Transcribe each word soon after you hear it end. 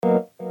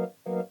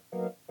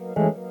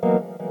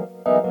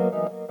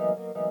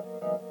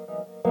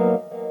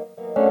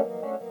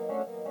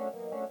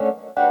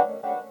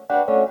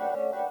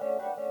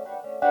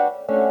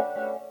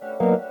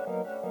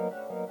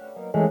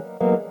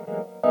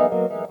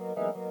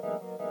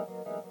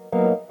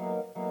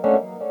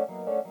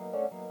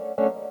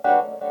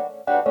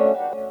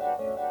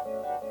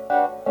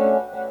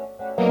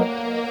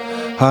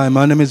Hi,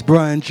 my name is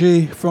Brian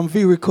G from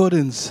V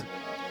Recordings,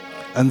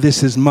 and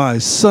this is my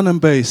Sun and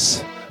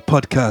Bass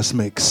podcast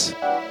mix.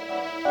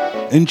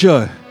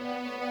 Enjoy.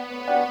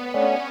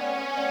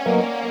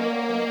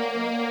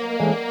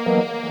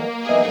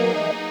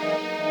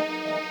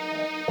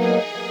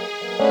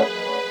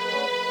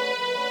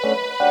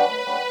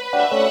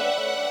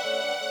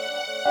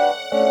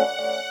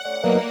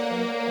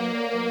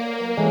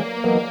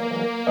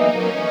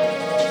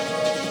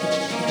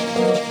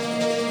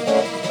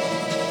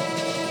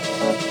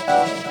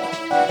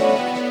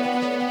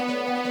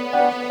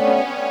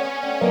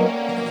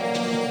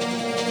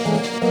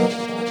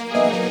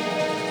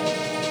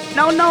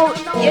 Now,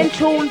 in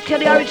tune to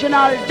the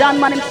original Dan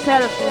Man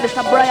himself,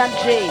 Mr. Brian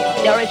J,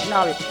 the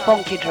original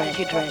Funky Dread.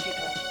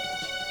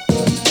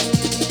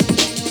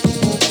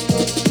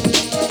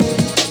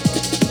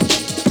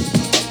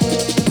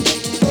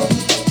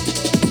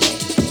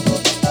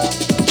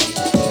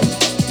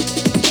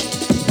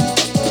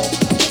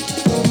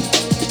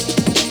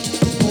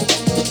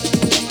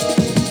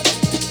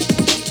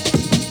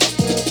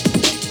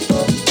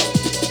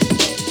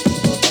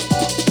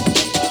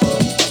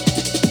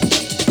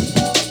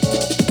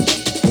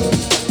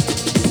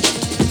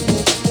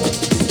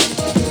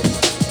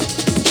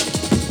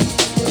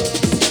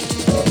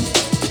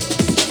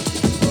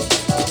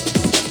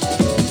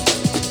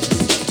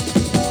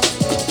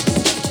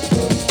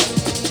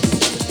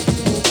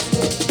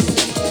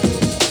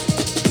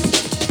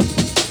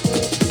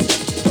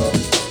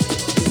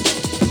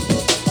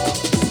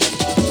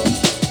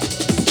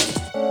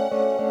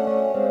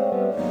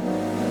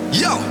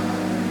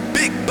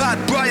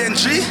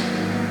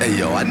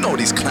 I know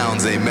these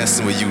clowns ain't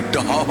messing with you,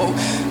 dawg.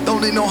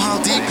 Don't they know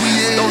how deep we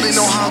is? Don't they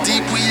know how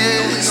deep we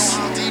is?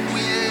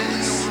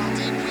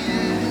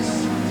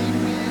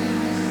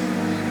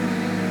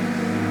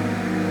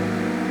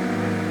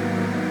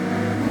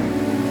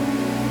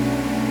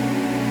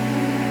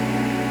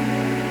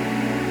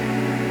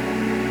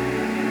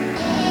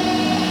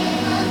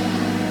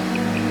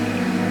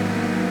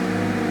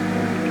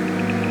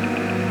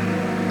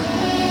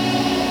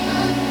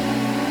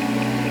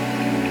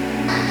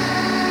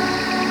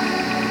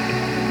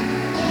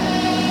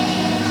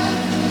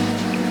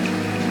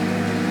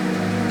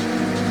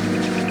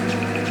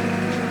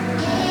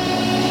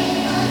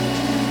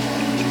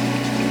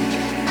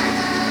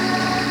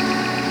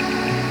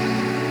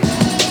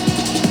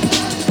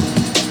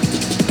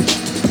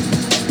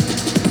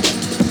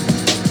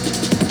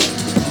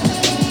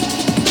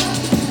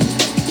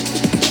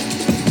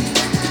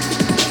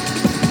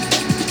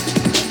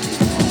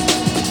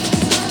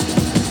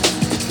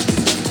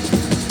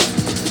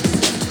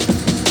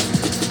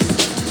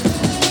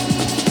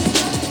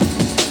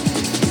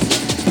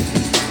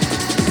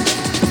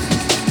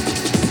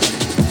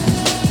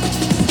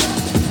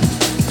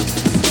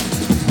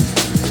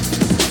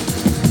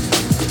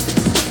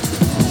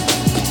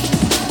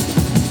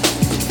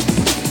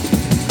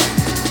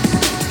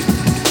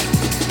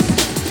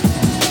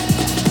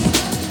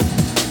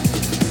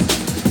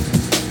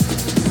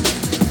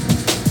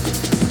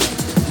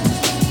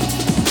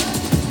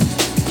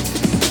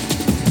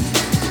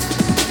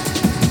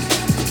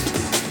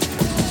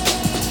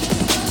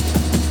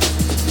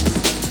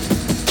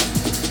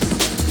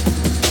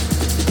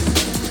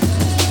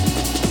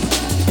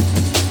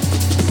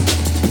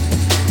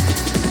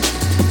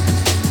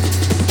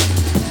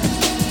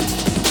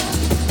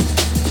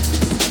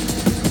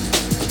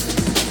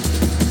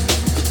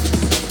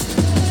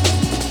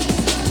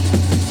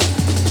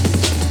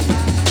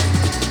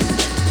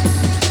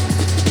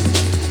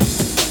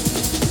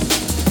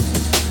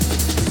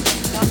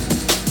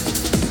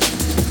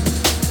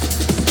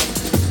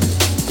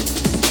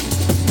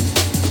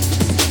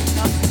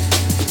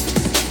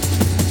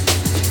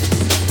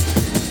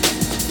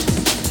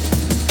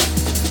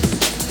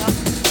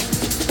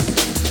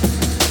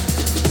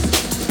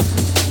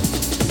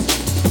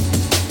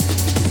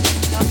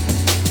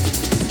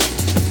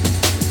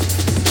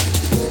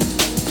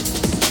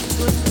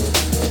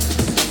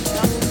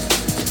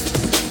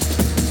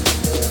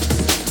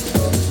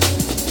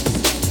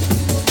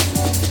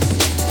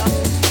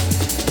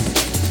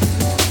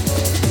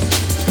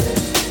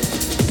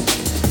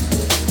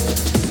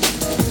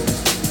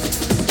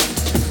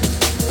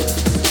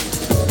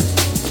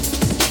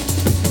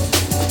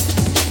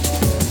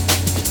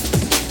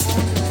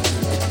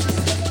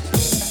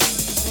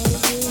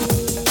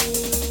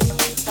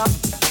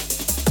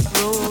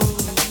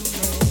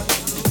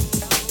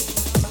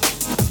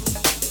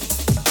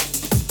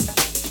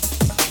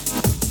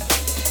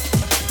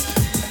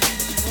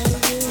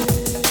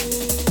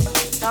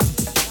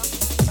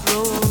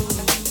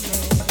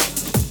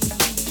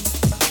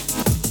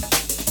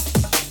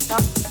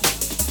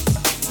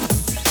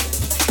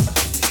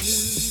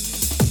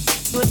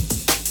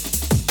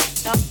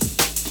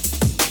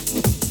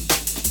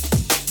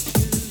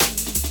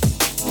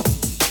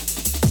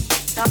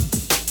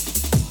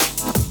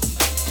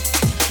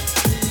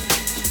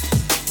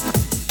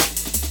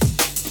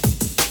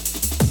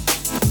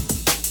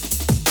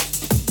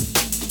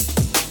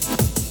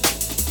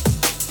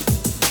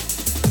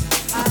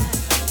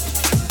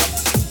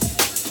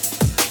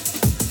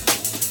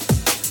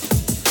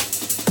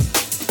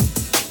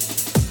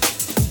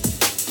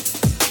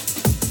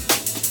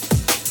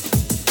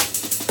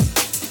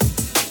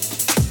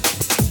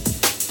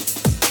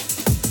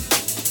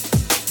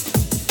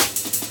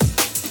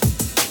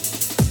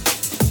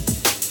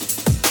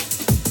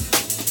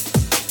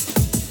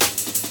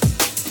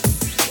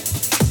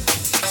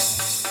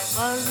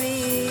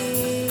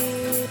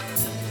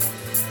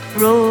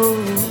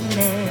 rolling.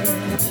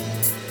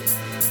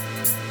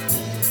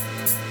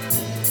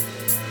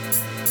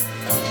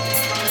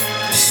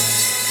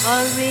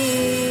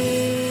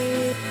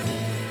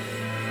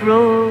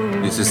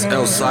 This is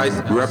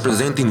Elside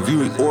representing V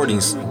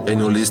Recordings, and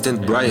you're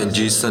listening to Brian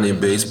G. Sun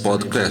and Bass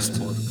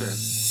podcast.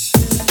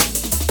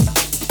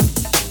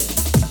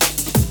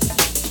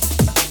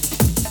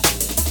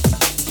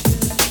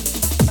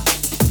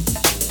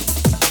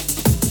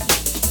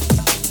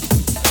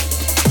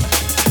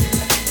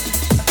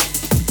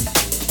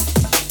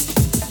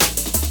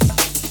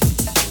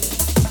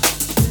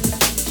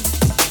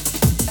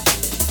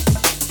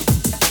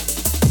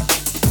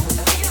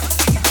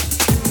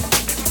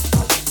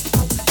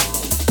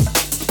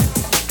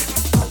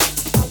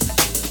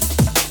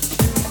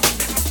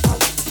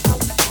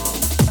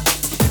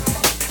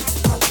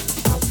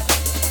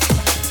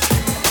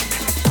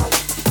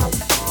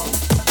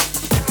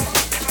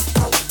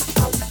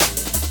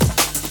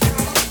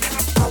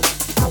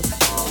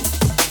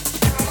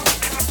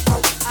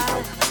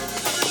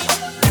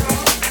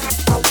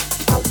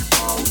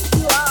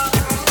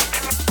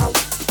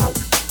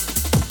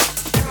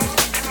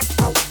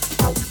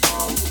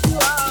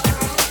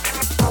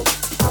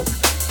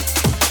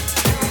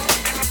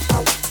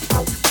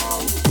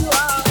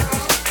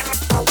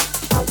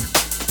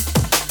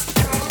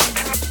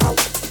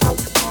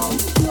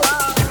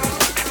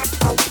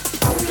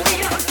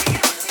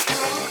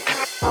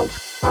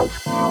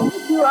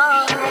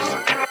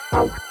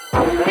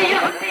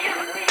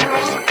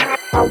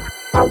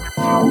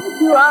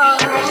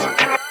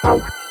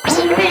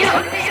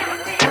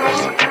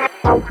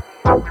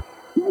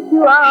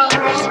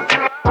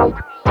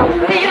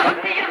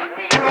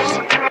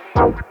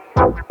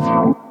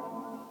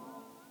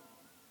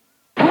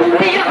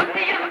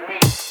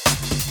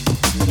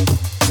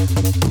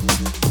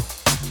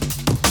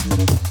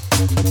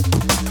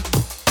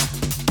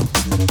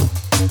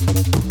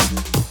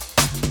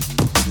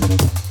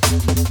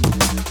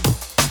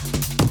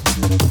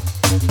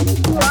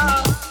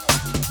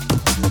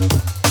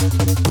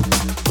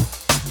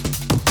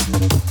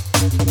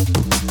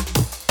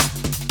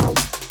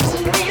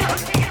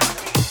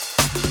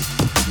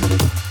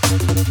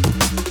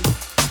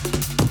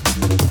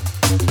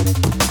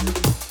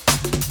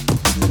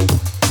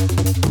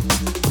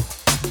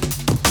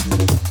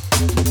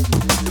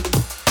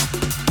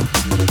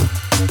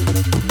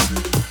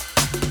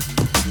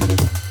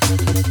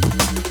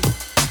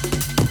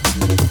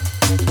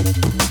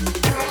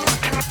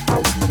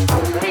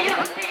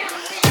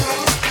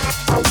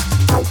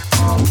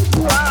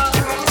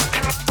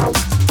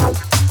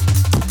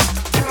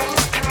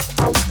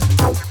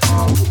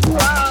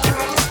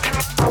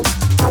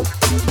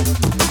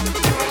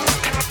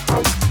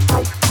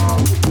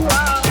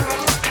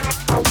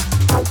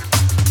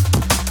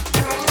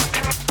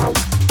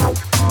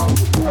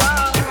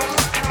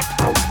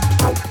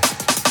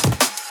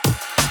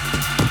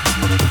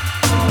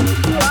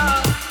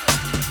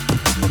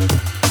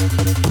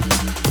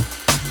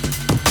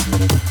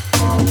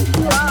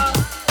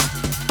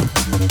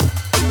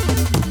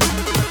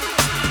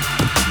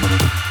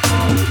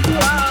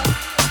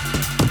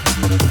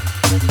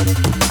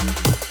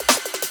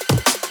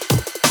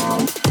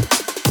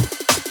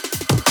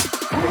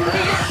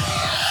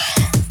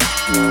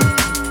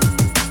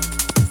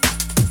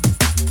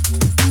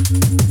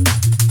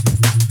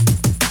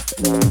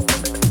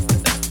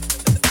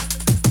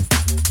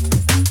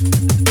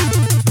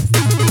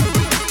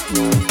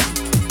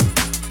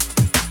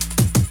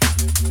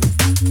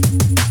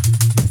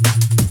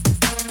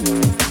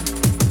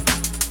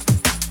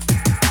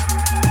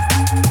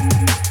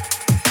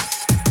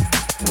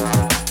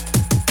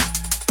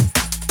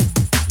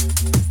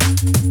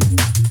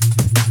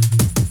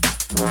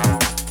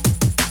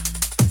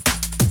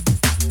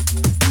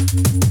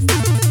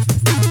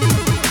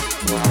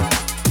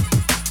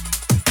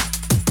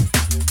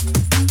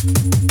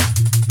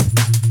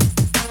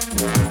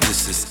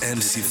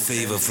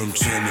 From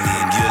Germany,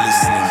 and you're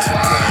listening to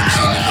Brian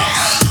G. in the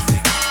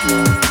Mix.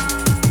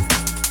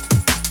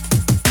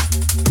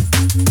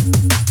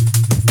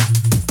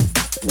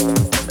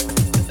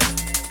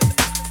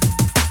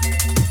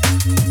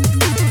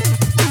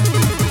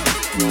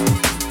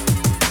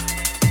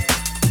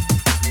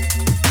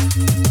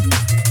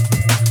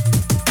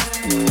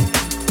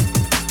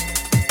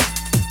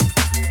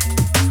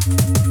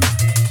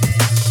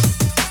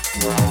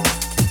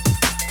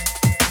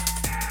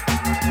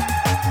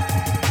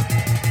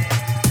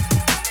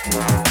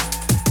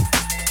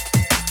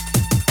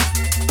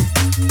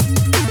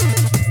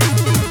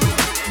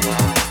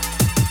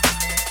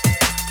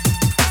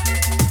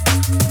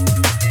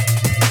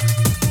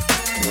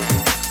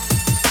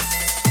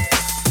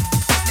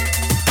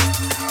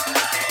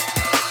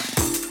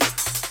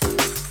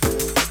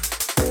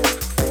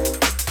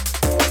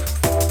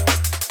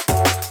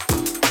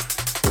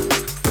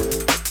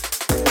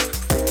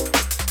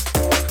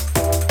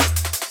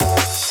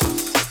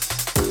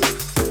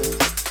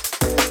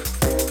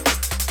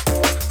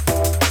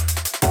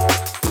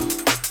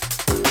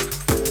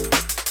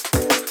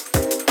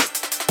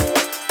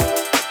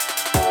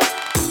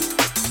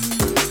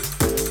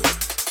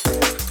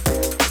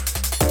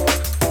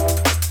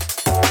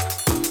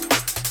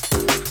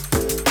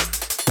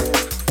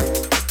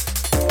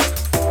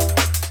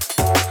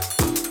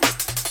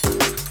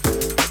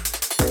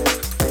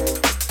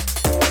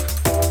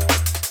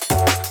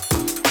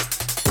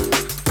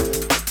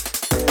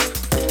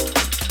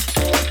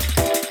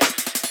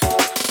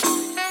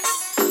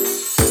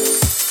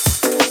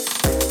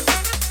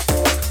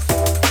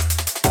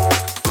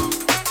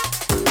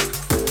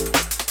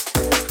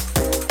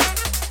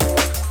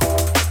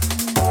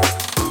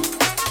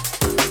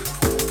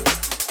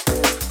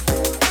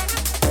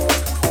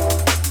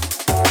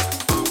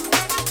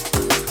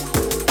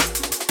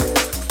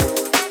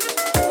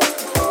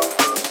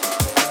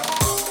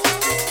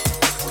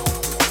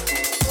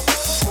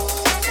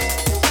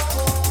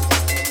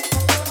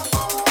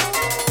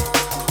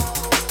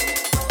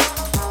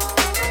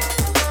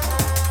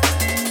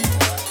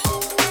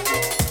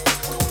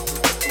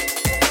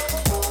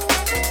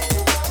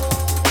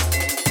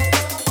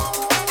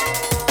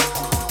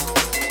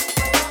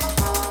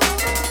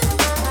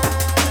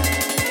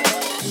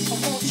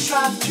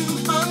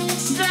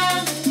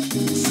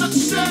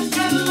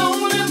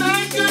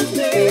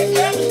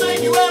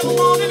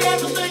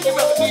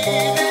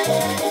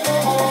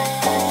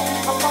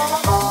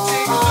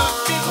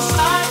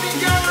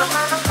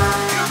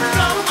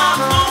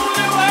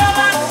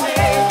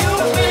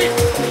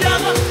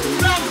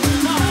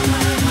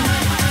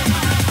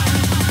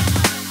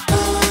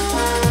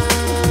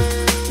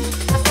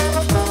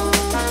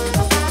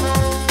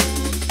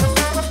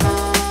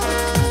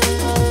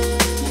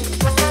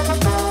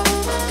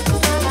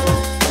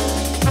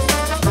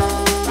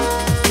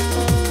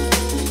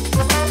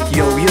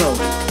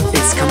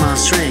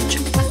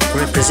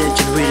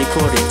 representing We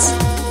Recordings.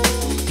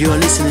 You are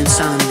listening to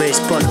Sun and Bass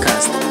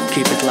Podcast.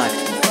 Keep it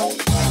locked.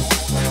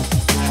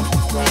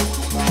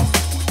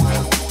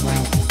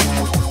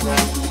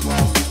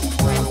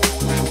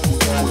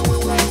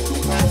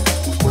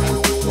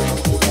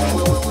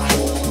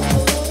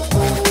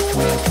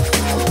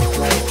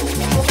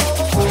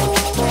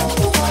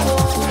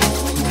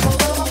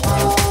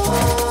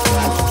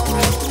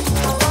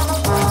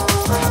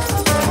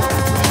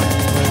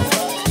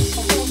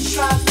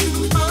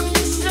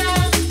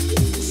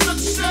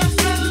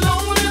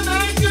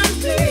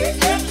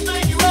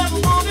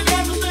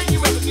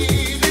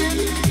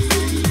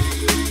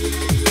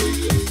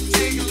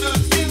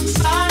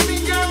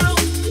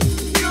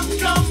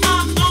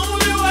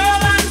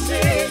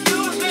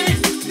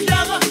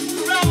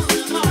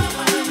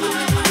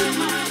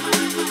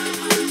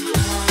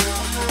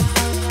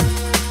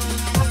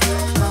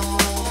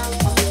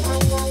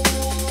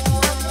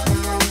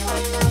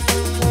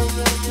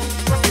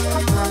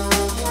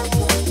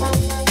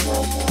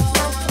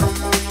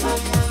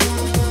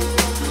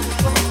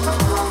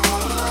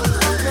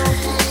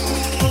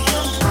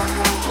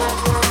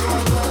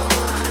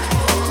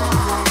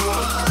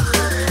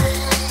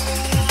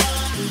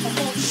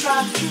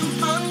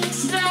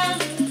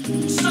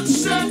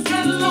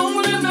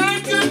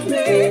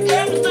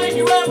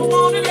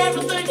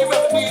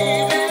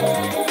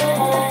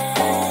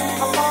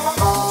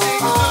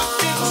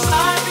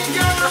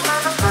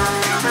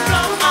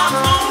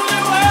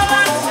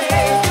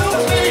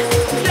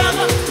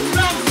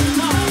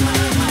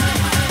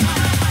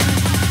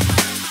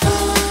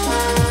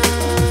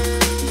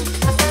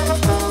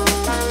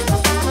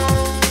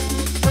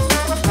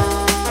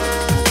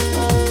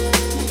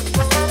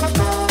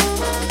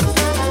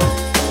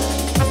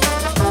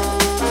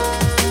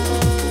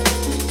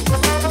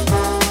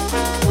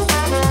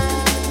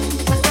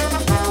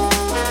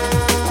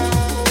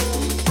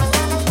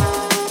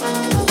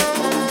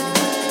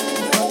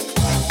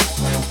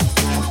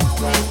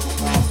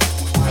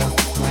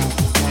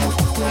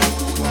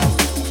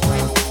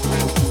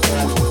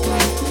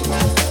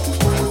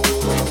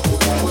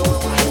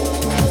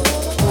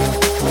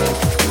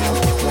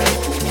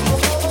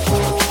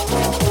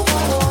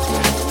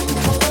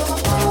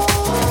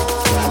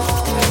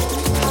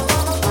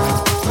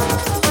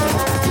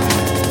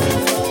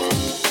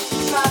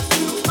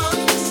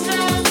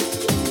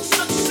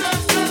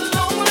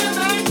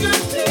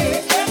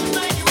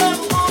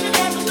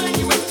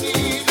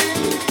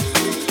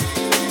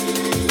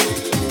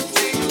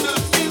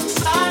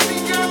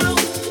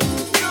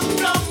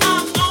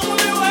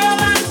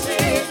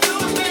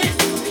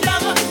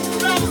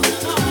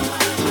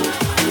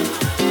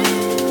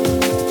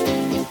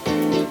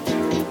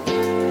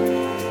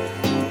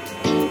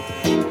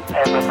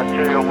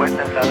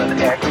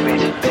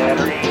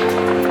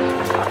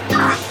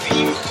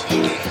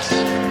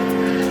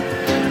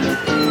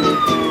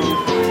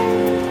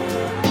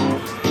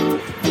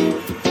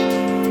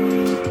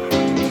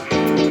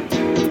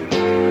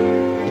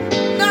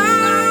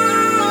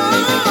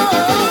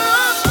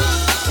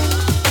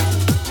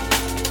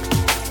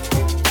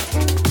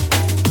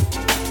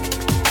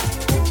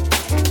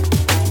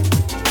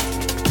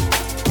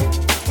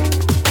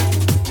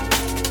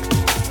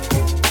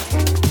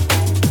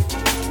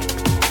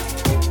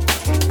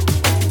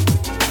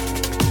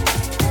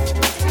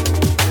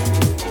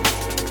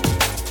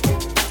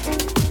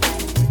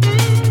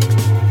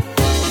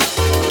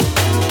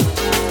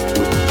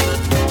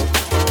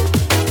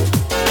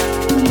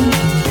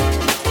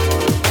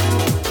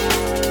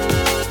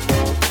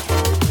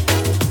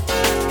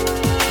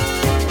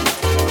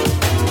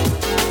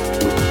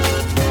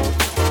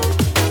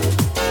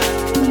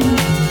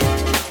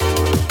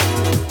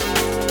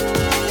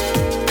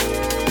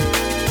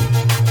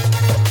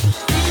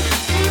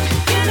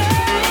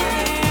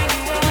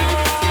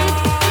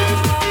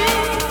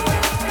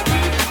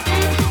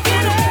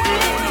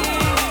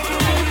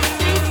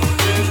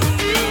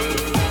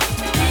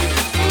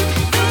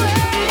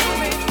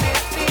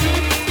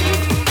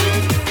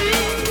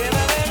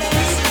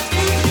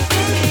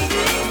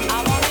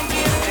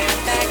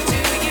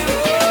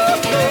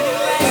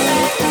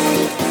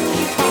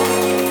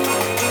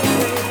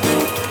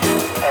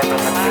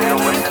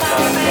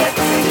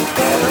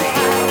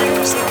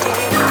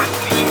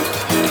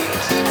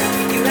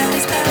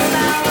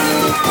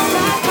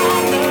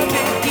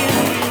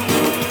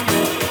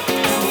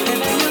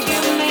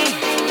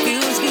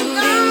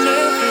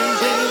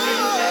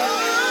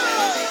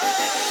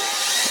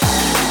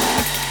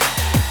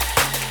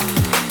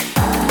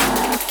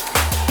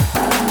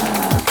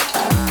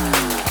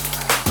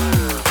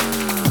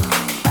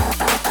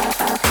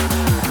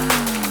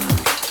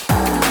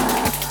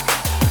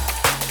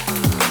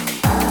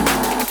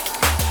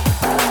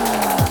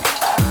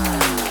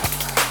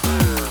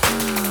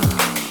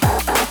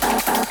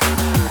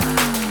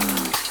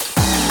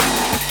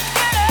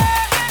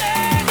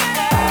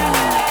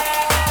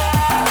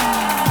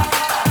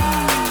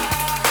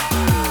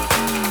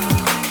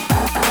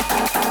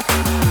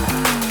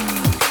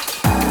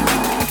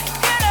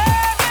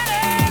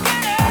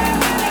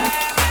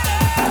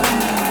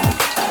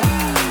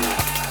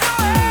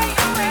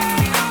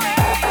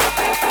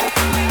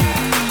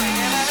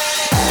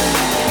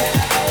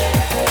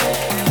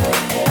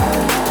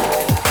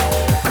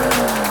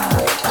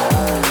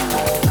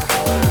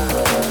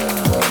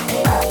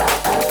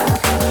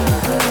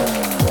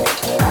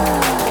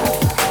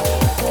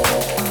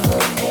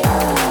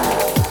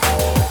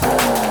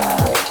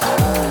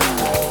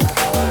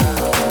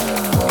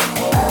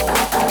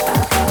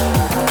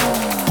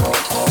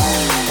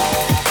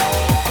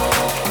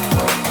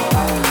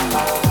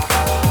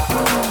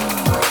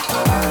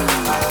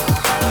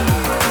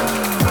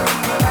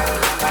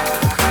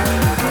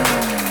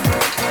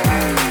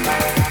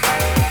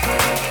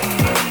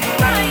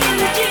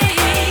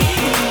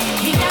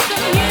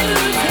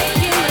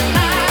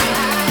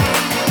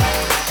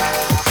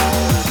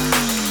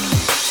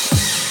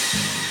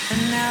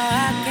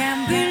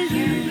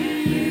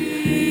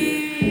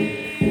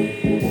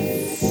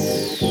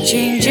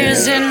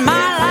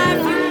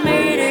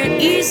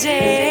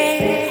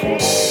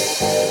 easy.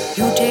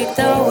 You take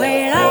the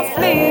weight off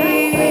me.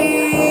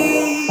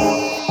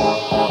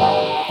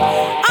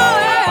 I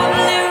am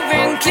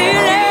living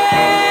clearly.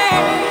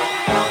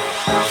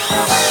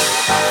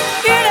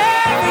 In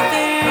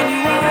everything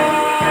you are,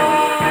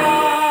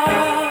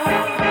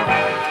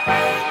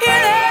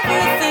 in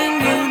everything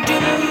you do,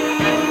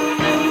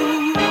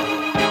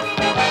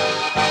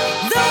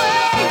 the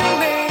way you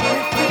make me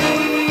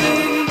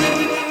feel,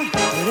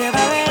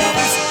 whatever it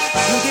is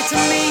you get to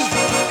me,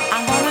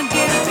 I'm gonna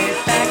give it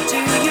back to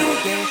you,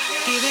 yeah,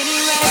 giving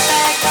it right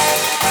back.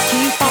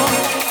 Keep on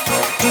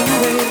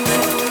doing,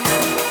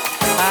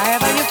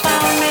 however you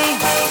found me,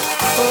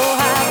 oh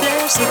how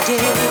blessed it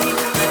is.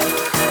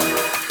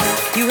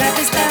 You had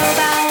me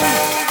spellbound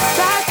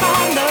right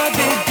from the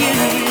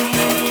beginning.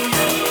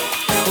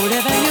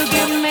 Whatever you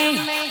give me,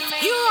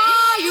 you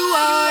are, you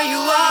are, you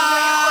are.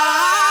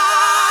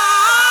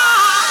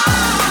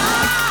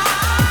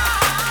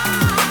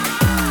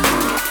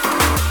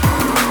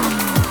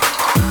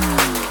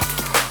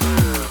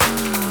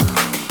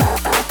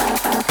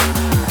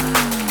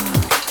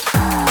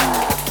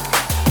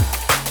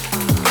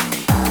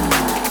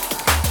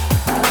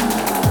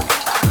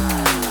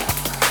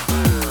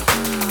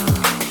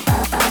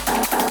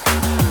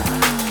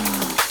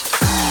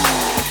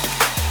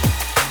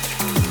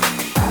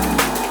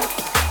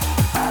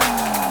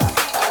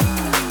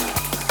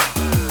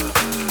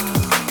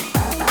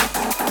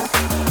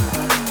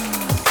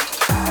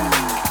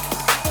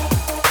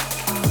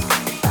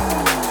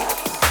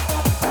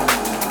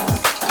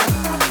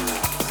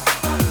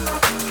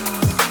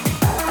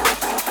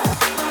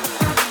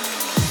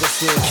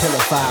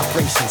 Killer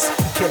vibrations,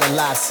 killer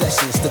live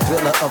sessions, the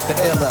thriller of the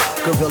iller,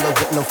 gorilla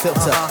with no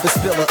filter, the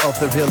spiller of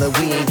the realer,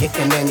 we ain't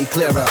getting any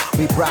clearer.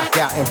 We rock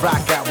out and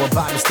rock out with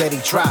body steady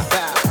drop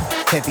out.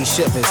 Heavy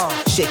shivers,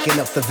 shaking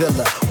up the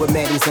villa with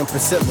Manny's and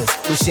Priscilla's,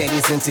 with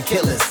Shandy's and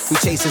tequilas. We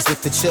chasers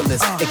with the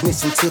chillers,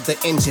 ignition to the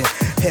engine.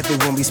 Heavy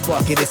when we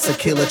spark it, it's a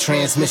killer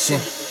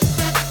transmission.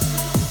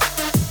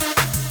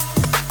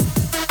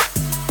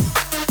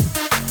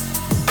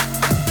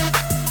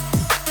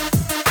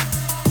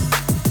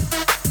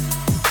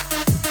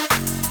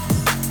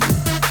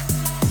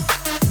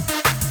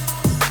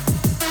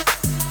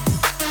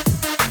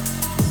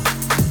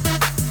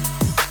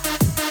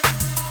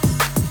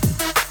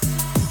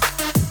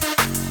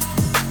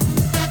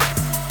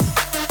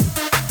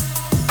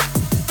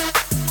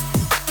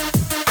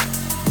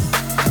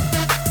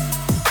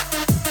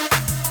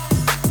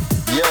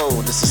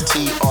 This is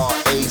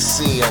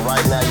TRAC, and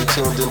right now you're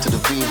tuned into the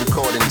V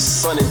Recording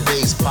Sun and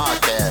Bass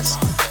podcast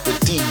with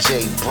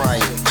DJ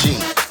Brian G.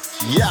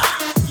 Yeah!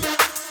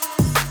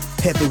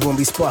 Heavy when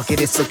we spark it,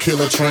 it's a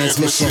killer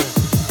transmission.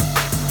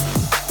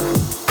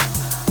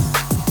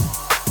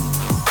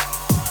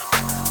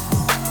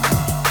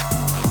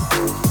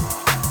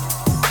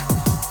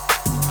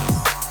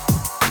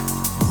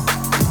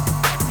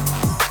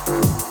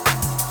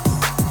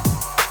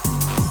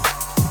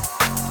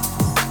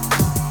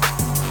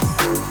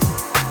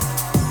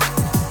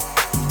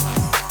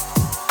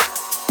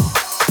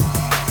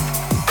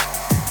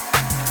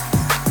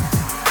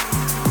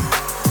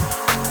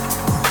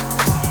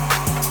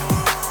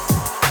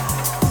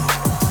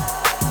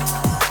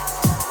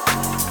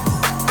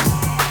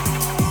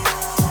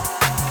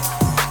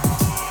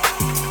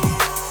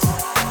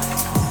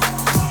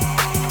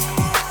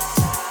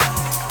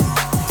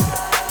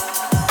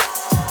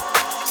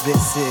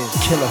 This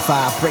is killer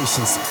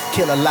vibrations,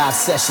 killer live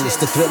sessions,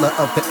 the thriller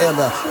of the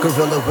iller,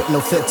 gorilla with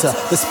no filter,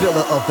 the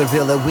spiller of the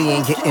realer, we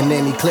ain't getting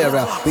any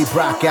clearer. We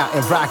rock out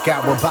and rock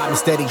out with body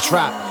steady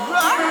drop.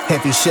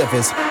 Heavy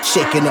shivers,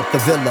 shaking up the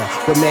villa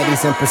with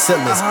Manny's and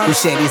Priscilla's, with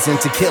Shandy's and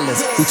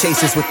tequilas. We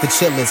chasers with the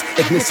chillers,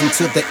 ignition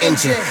to the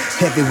engine.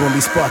 Heavy when we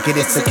spark it,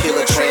 it's a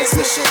killer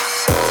transmission.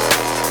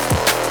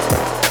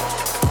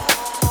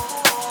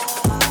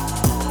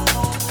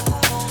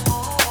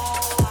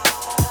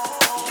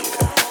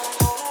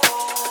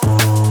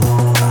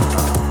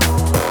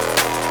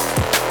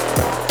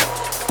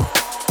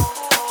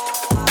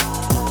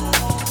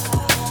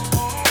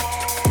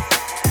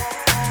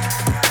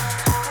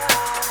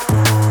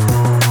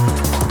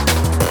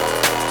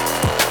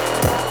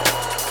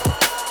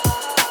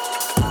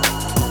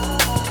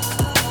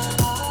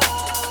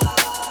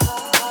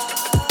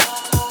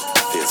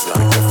 Feels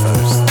like the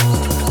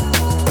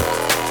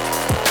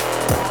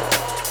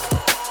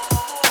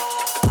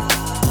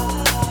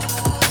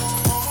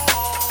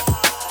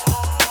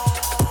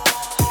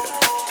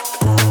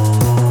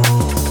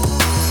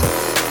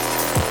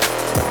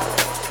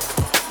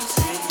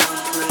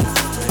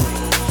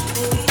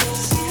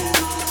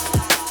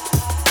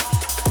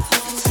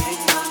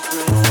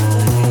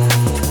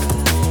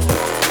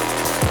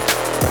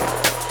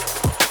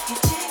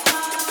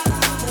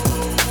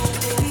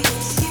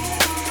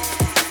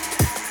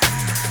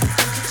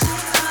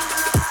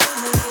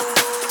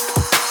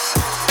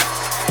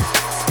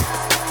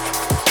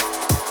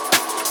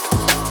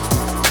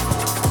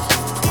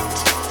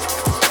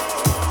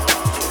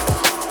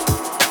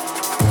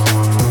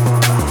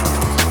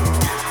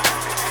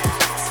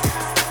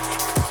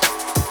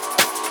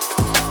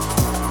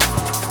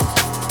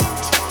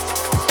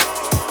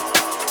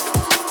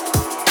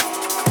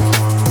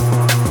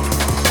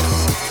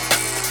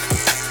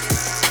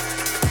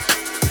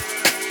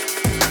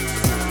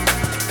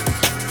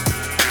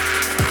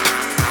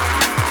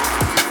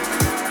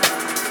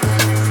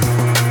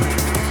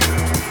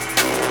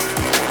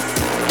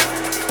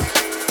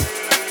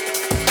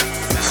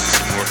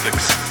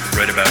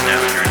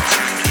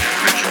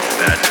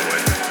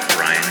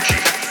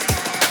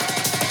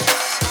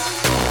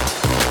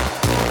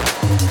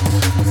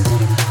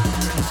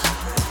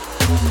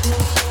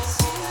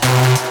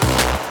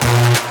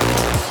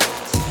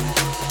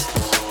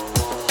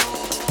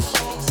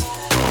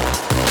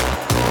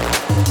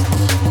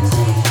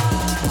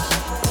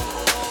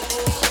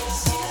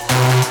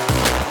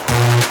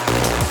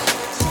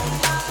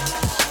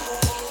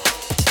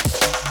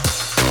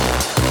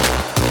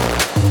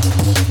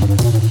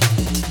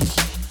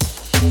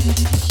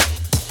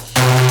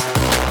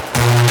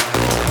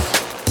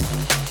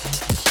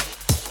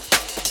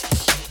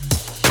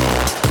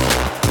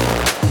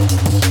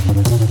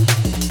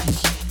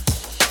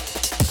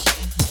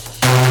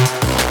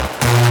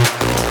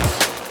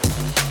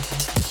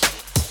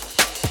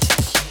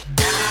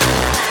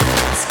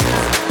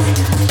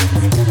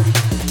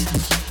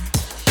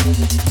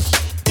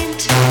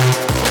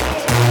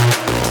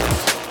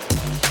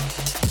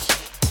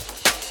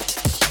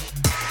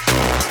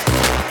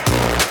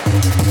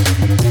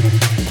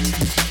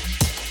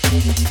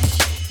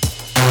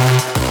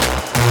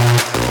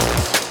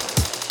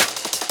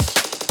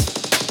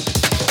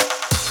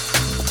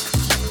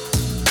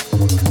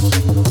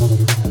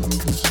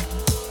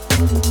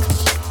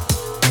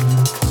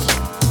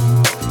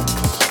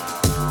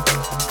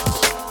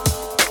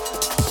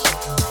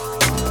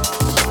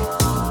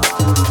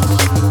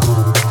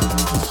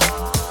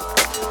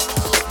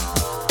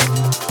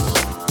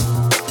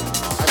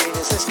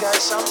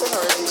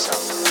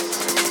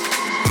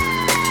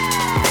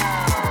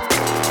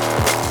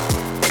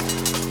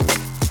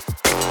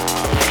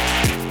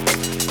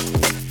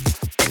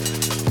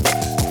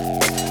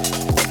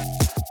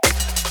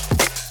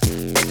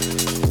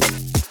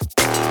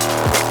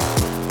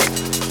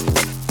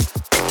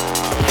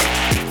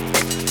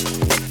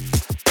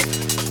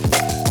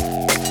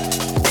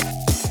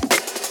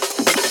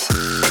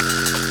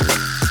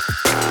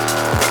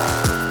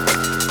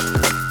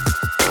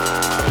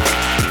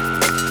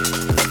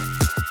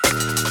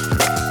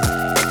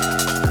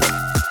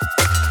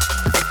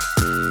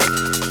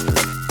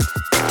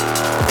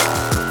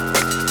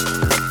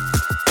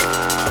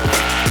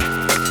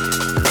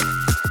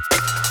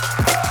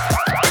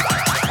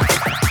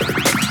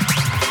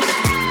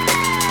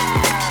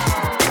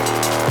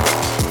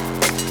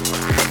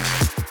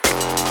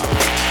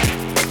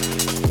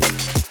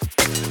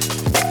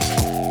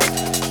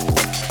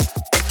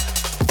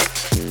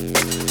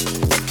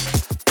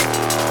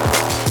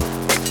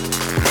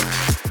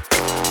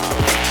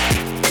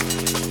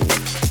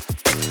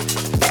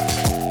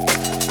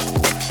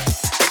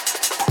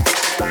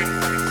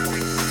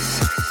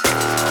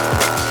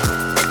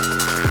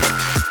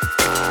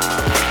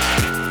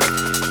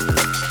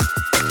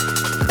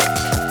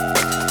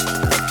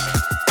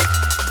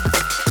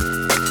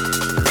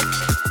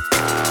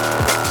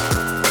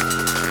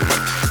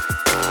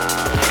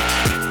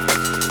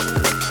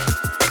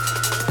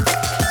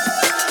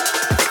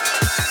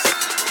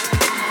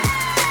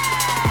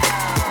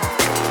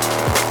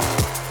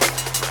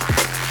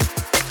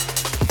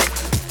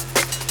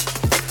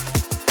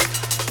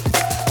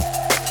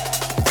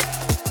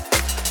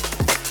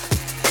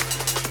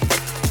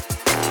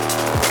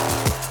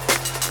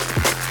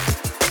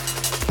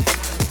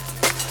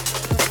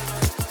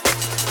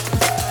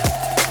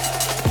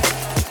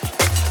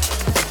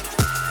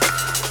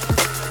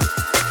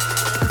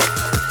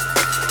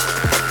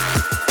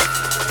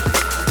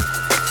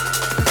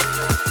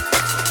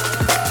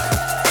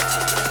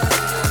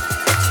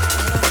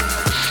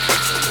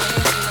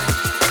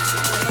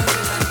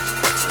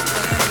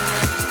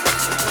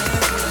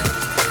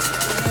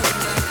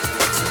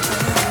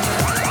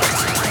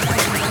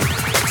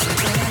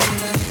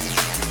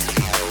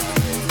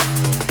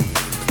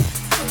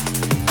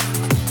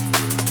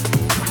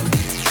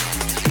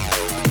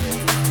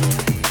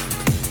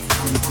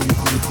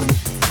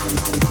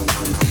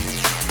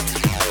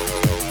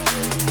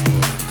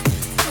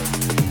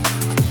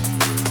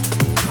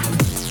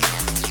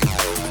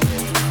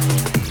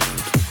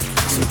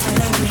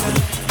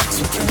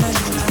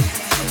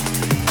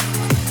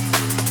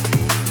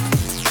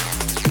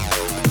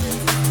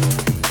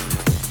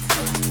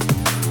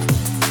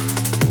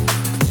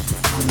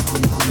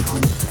This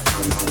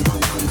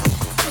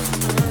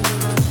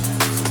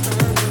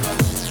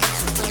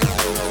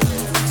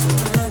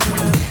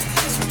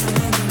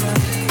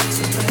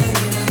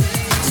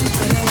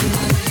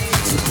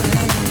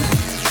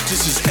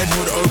is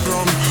Edward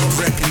Oberon,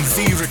 repping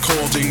V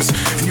Recordings,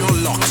 and you're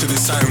locked to the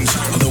sounds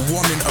of the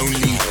one and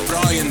only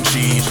Brian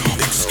G,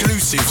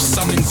 exclusive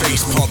Sun and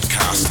Bass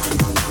podcast.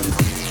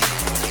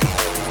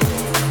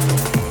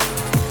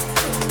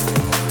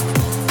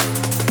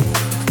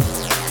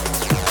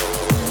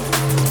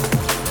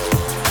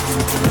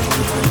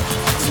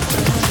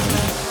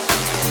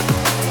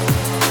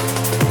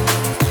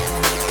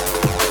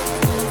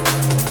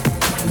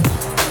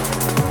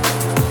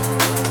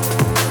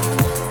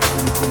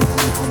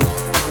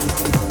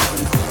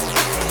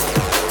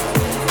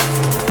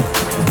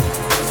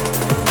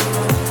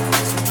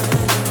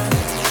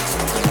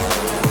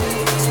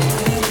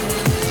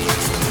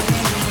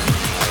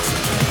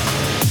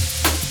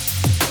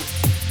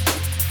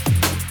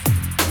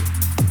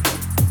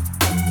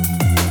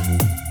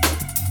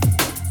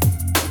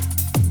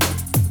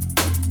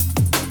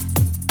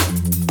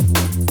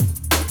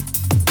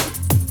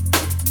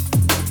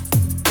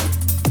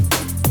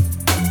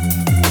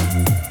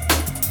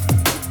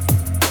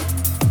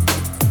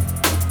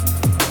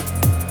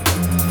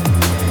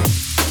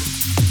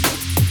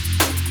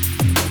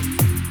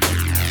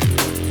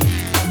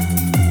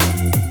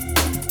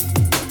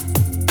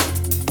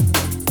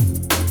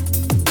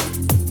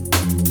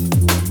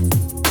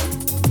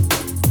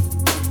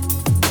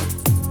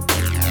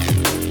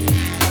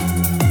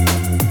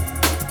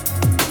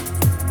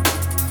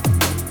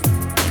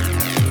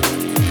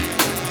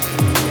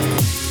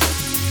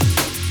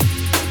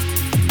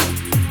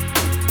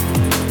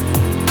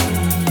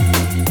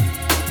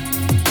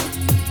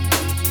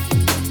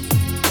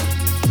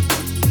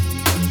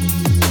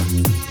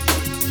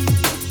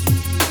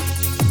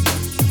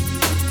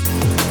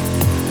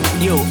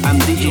 Yo, I'm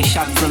DJ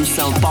Shaq from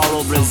Sao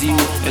Paulo, Brazil,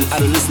 and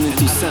I'm listening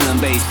to Sun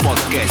and Bass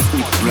podcast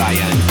with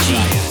Brian G.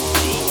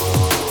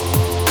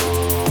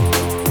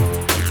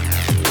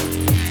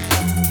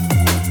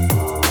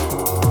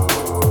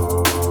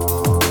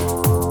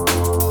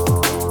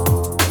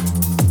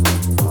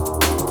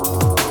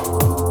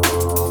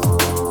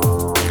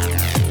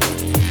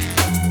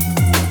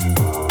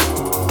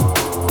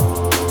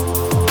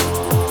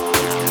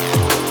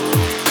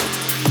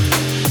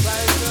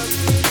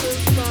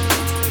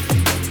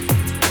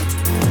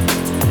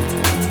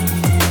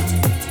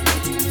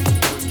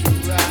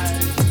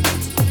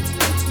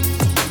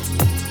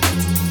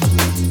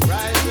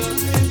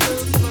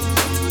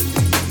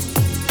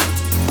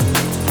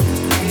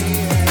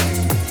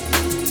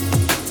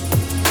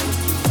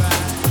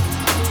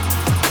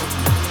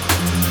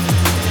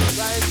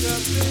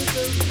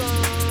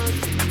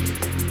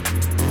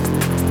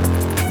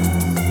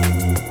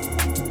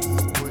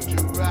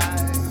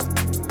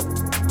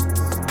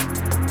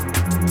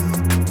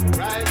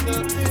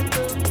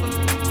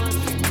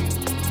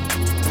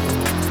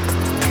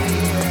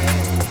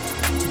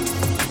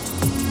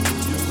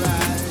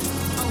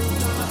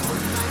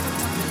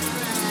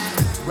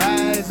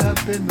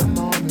 In the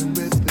morning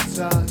with the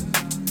sun,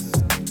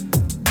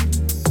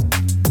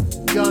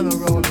 gonna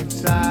roll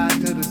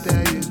inside till the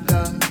day is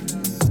done.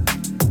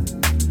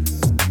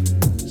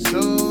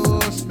 So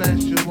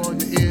special when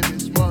you hear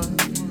this one.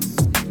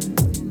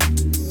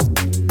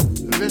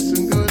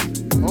 Listen good,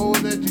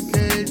 old education.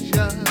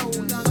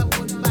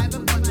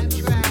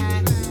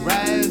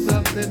 Rise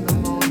up in the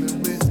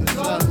morning with the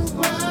sun.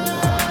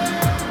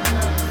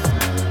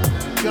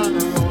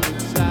 Gonna roll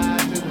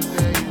inside till the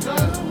day is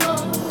done.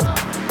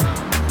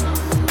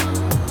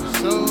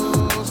 So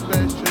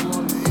special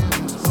on the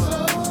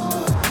inside.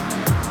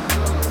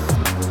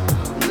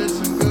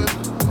 Listen good,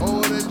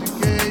 old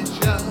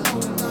education.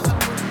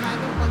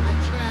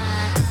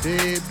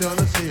 Dave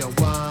Donna say I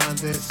want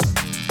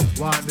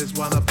this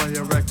one up on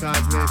your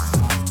record list.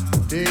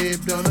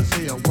 Dave Donna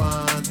say I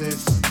want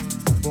this.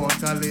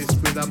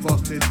 Vocalist with a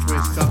busted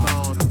twist, come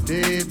on.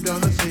 Dave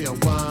Donna say I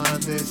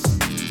want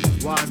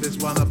this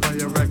one up on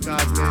your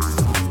record list.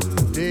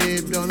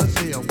 Dave Donna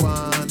say I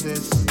want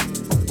this.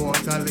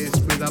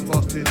 Vocalist with a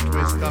busted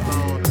twist, come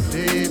on.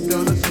 Dave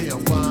Donna say I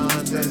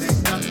want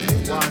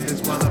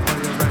this one up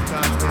on your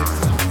record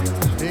list.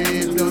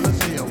 Dave Donna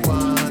say I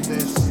want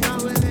this.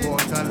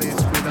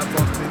 Vocalist with a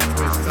busted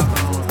twist, come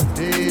on.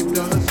 Dave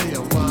Donna say I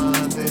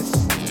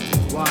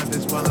want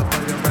this one up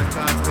on your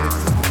record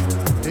list.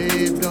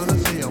 Dave Donna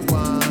say I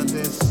want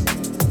this.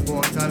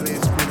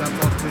 Vocalist with a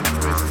busted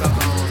twist, come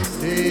on.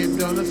 Dave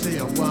Donna say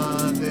I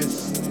want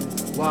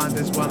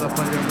this one up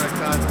on your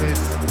record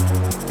list.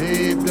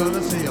 Dave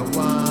Donna say I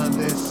want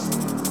this.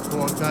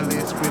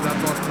 Vocalist with a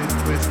busted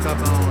twist,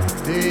 come on.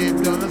 Dave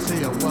Donna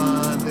say I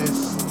want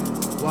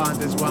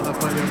this one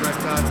up on your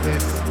record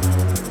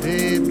list.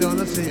 Dave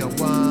Donna say I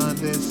want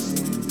this.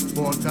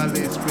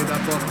 Vocalist with a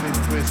busted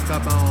twist,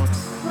 come on.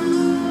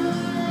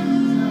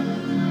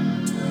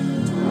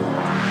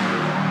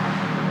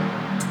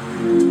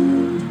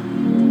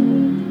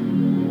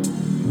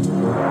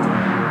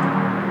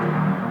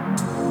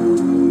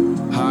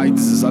 Hi,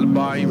 this is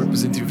Albai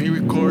representing V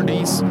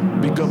Recordings.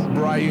 Big up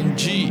Brian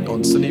G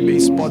on Sunny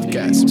Bass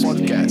Podcast.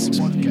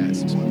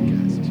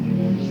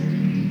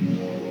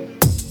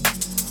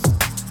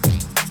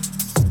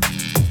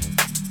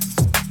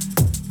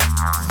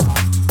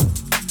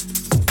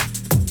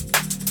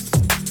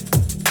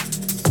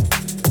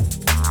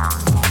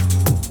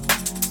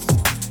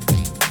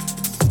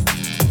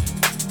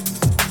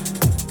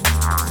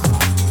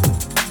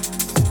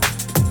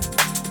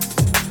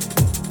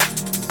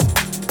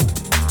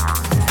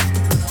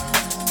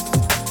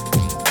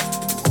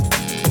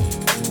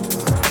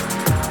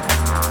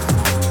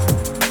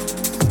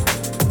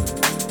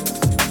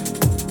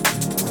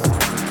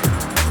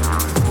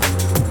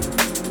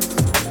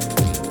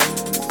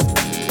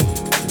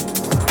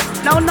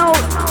 No,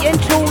 you're in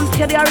tune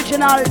to the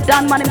original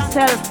Dan Man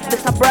himself,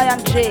 Mr.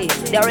 Brian J,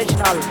 the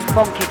original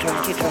funky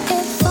track.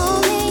 If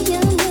only you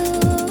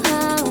knew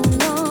how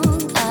long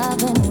I've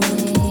been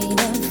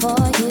waiting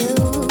for you.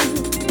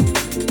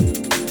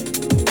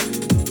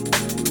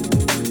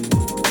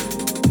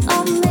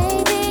 Or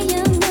maybe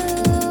you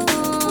knew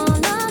all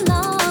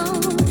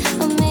along,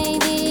 or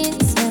maybe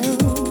it's new.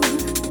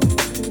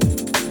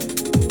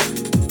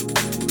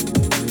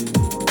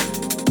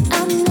 I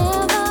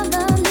never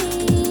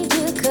believed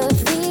you could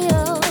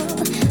feel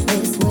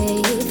this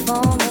way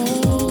for me.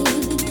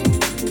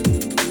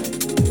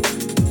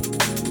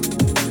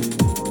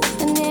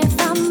 And if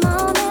I'm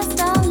honest,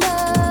 I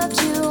loved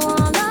you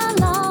all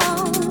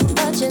along,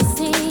 but just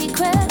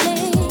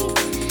secretly,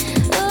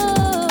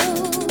 ooh,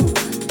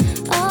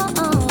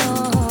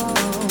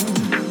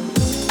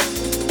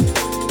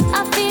 I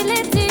feel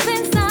it deep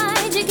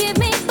inside. You give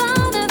me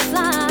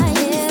butterflies,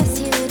 yes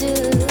you do.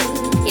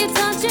 Your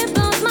touch, it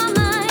blows my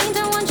mind. I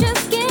want your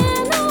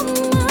skin on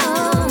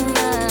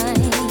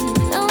mine.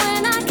 And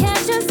when I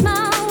catch your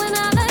smile, when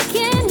I look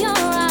in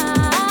your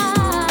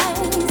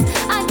eyes,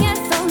 I get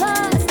so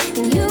lost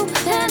in you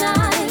and I.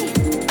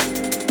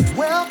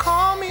 Well,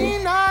 call me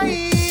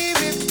naive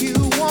if you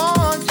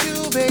want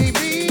to,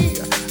 baby.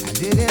 I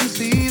didn't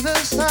see the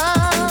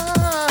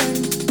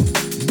signs.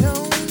 No.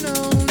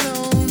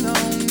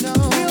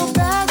 We'll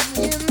bask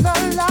in the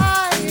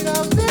light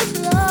of this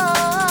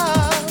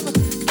love.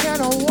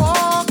 Can I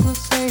walk the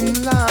same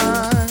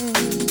line?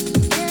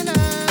 Can I?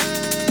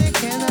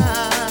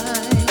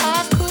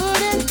 I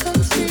couldn't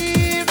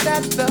conceive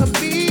that the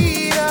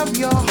beat of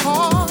your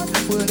heart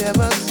would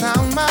ever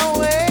sound my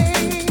way.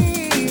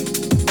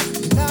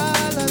 La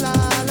la la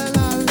la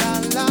la la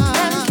la.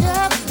 And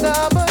kept the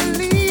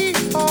belief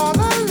all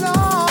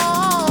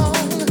along.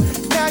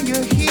 Now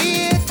you're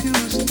here to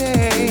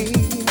stay.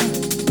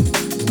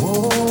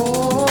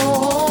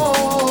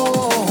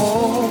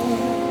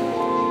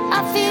 I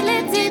feel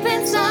it deep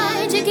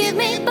inside. You give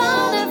me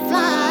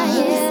butterflies,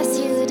 yes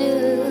you do.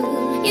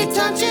 Your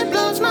touch, it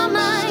blows my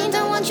mind. I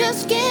want your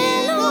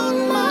skin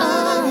on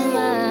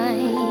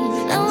mine.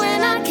 And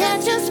when I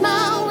catch your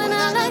smile, when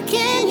I look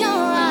in your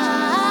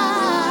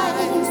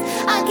eyes,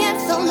 I get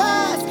so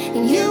lost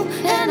in you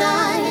and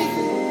I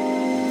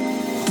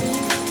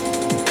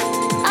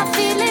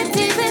feel it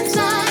deep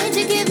inside.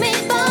 You give me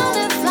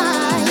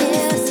butterflies,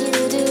 yes you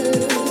do.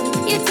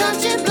 Your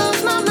touch, it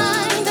blows my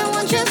mind. I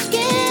want your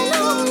skin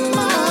on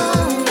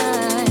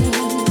mine.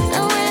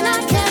 And when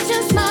I catch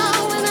your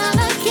smile, when I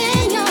look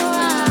in your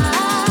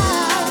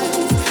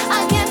eyes,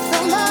 I get so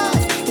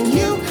lost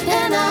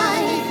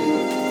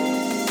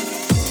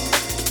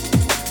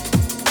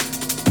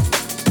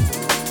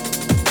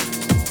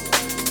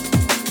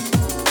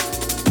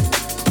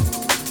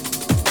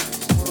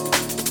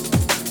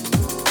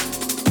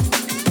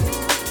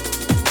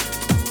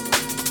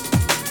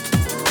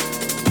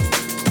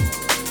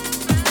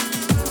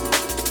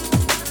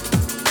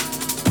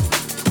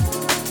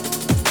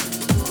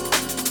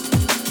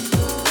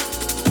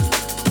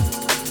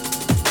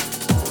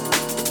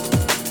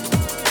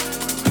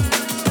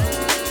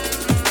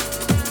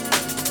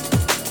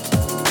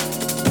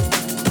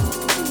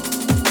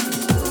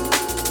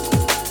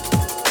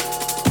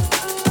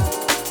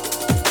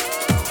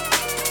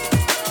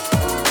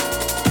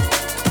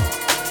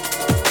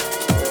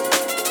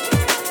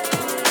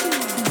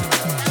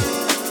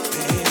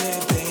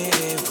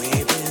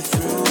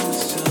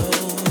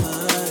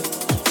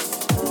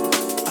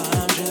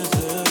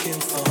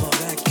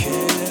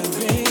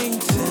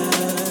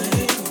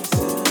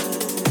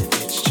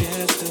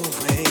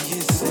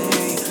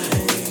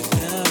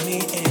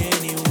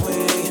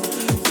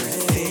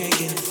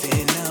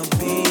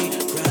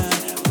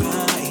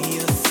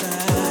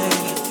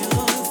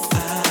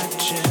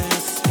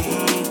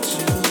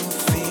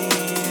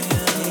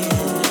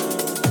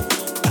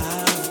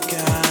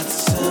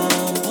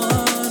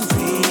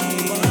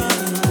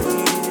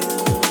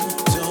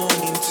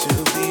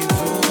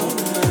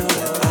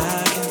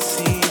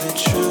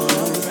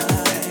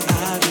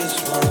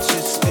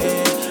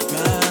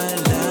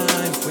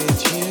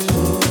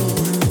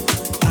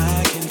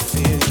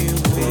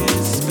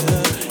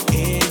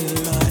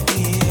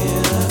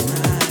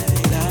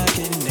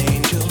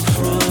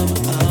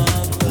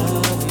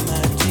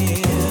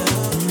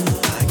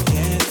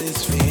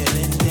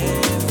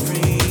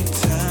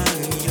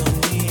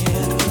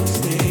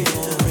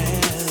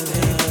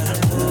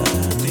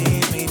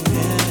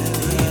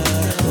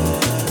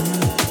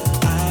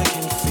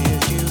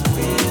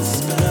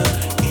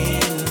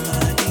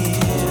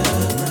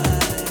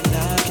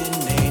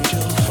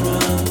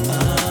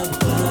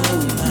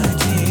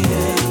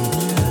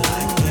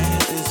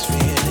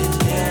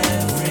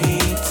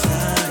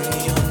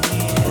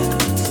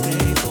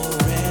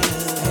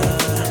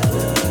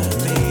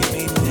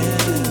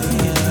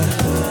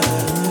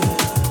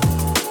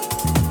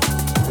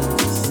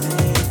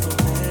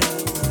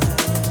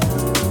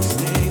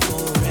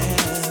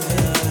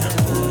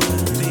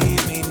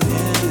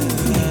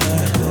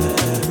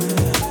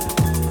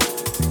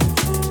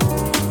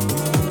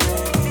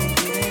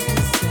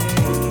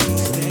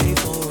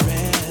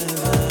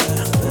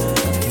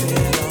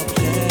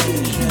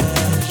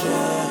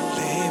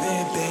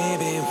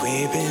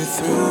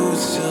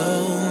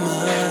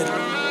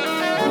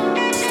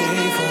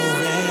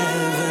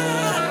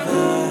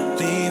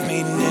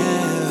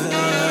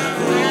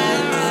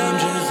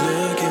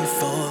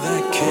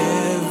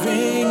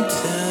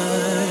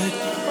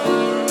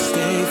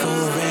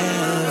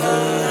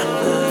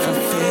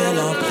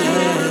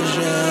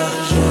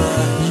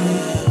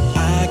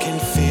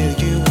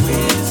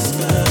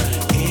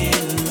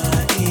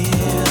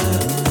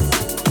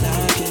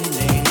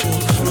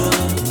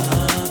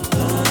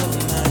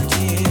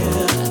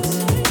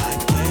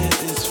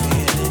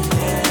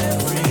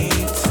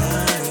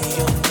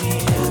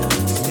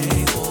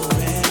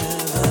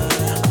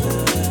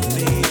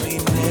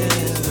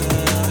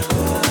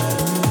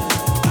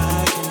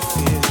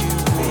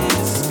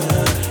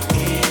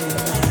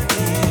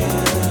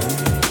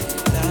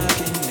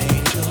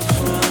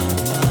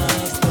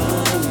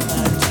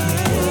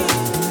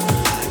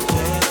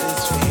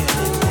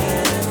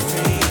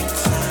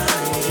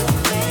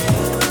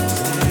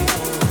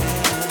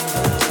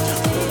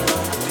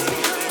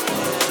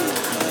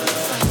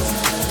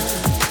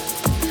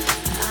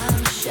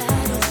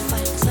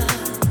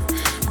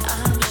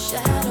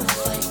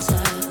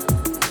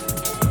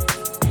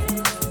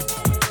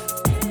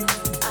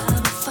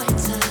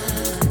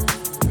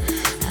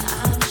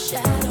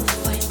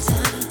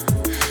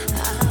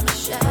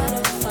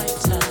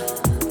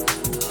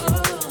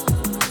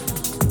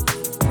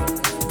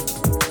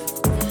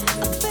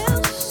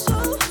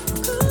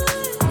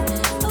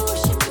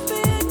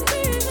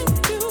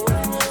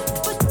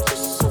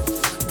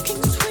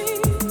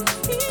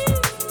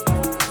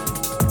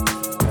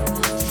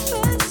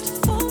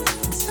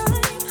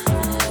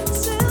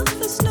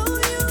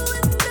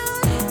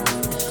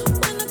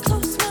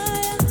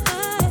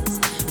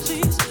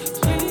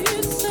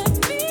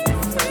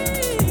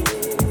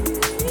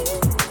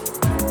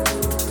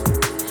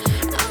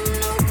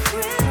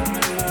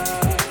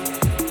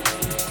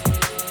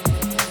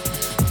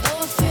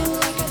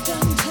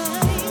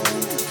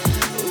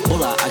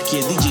Aqui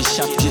é DJ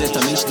Chapo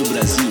diretamente do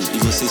Brasil e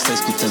você está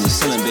escutando o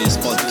Sun and Bass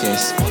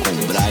Podcast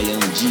com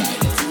Brian G.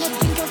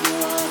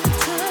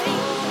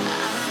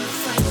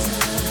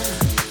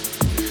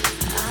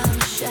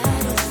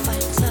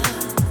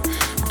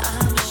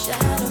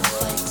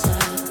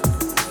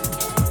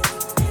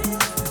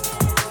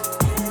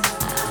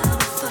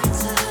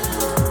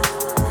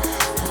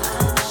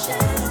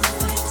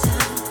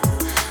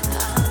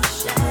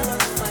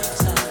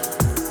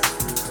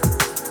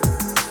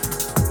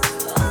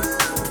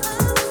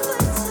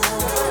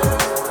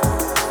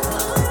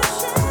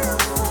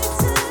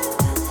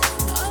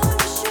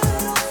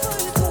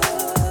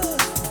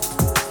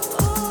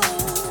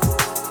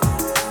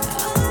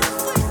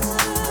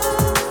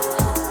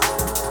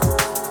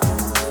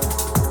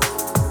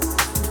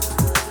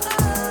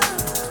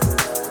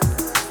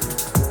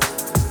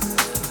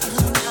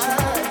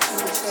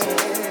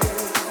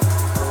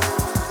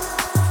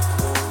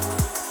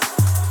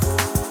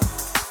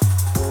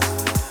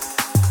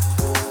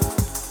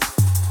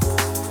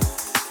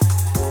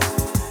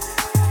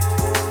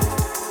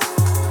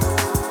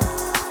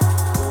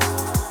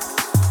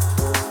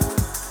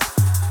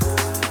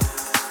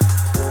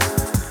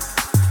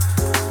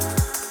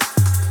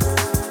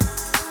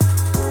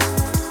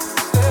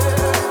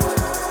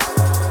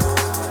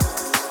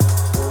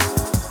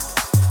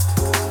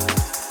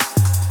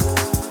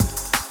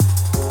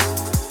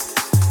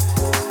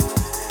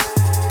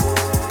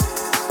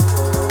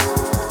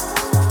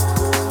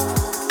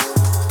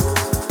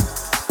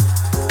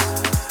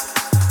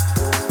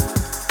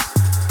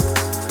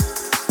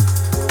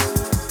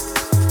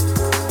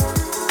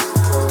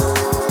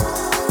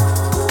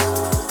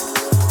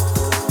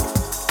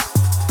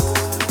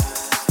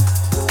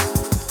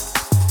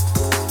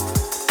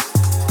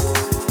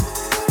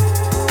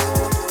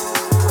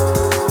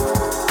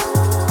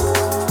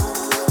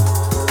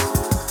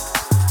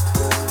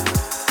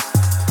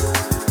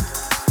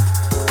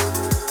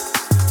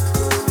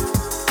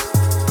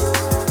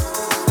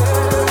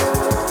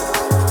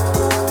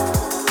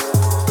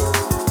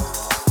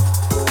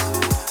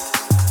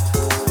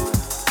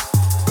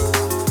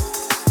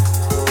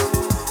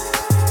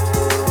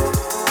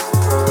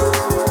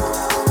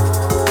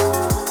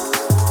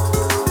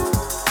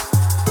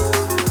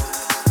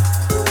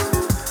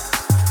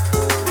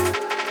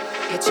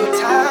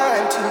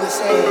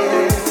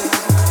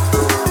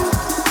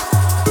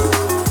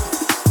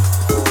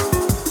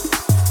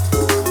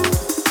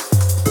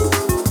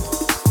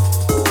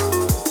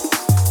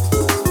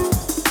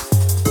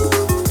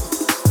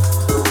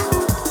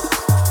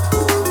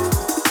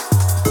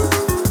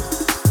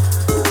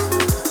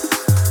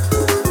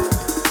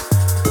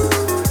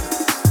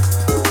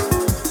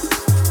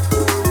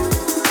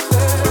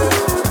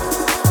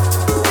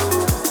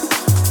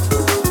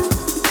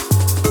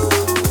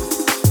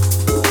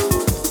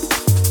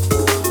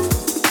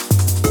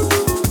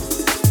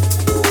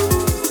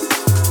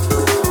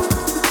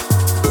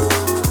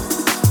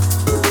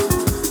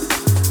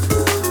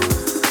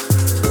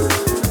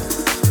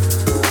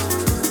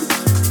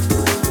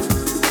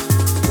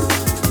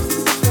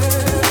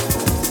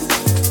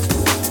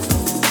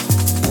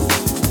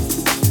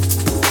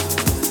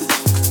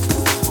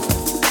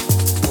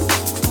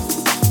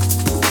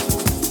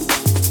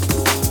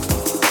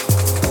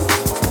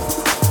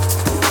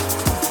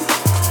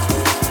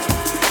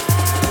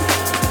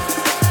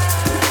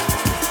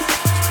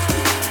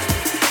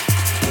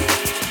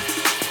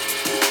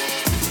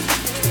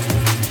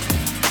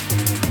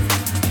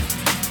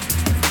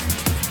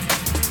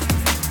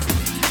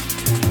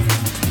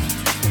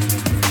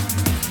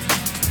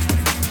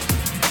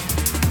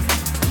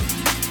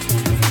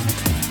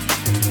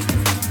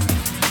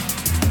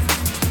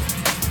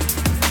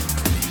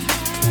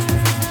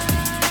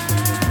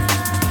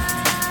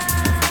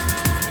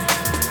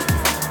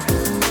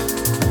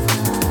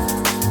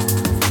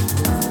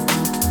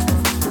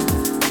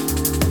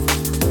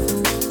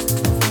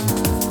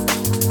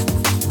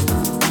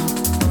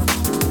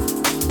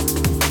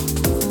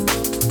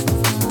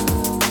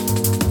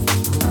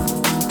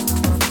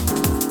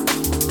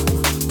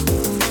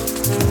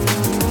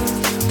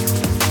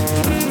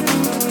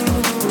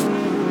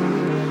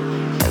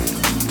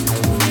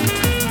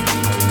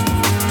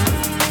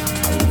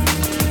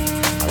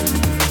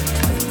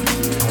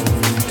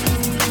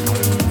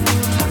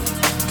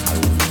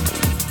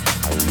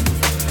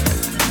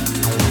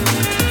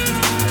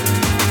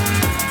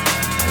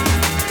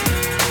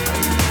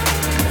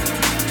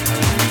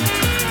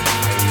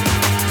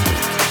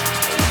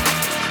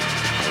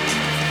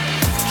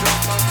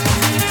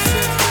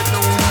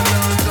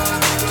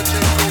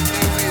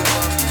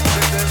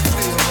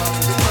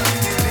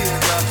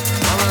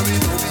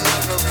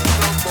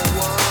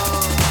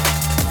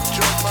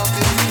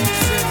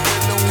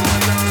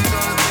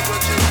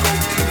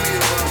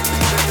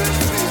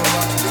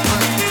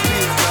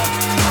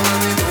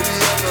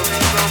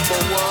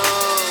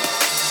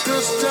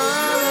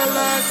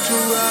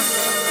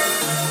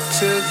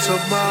 till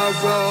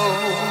tomorrow.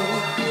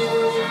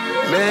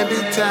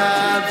 Many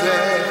times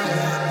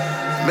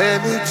and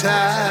many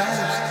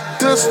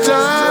times. The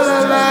style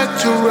I like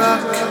to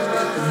rock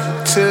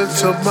till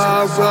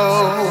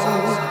tomorrow.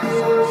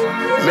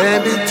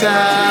 Many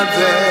times,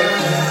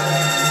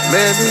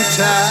 many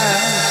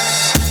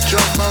times.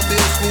 Jump on the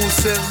school,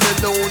 send me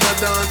down a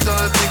dance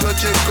and think I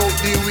check out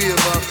the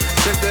waiver.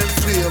 Check them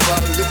flavor,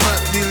 look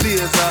at the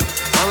laser.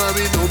 And I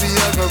mean, no be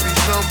a go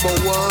reach number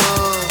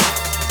one.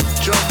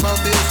 Jump on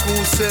the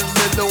school, send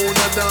me down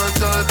a dance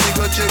and think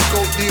I check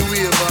out the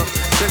waiver.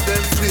 Check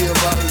them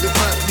flavor, look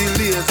at the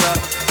laser.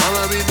 And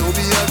I mean, no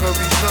be a go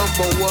reach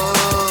number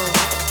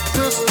one.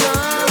 Just style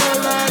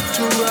I like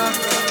to rock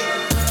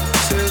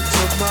till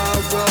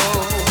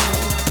tomorrow.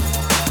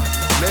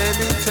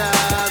 Many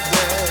times,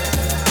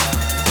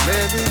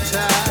 many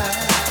times.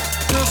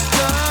 Just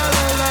style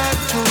I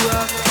like to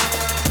rock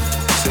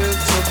till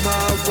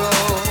tomorrow.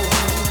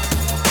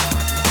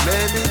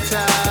 Many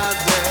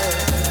times,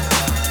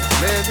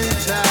 many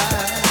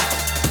times.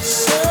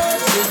 Set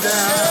me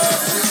down,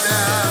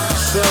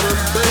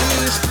 Southern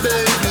bass,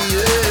 baby,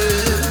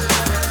 yeah.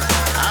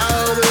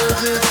 How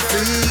does it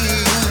feel?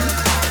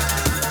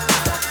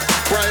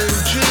 Brian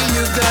G,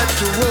 you got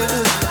to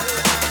roll,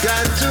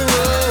 got to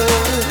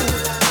roll.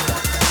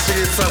 Sing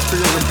it faster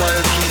than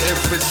Brian G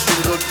every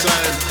single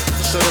time.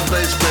 Southern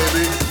bass,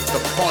 baby,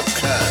 the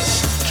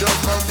podcast. Jump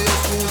on the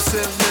school,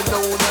 send me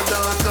down a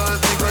dance and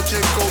think I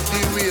check out the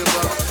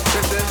waiver.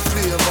 Check them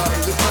flavor,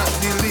 look at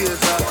the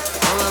laser.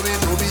 And I mean,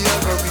 no be a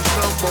go reach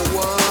number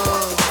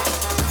one.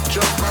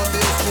 Jump on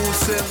the school,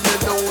 send me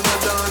down a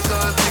dance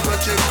and think I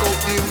check out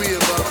the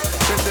waiver.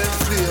 Check them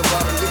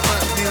flavor, look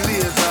at the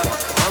laser.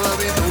 And I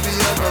mean, no be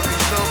a go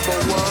reach number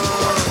one.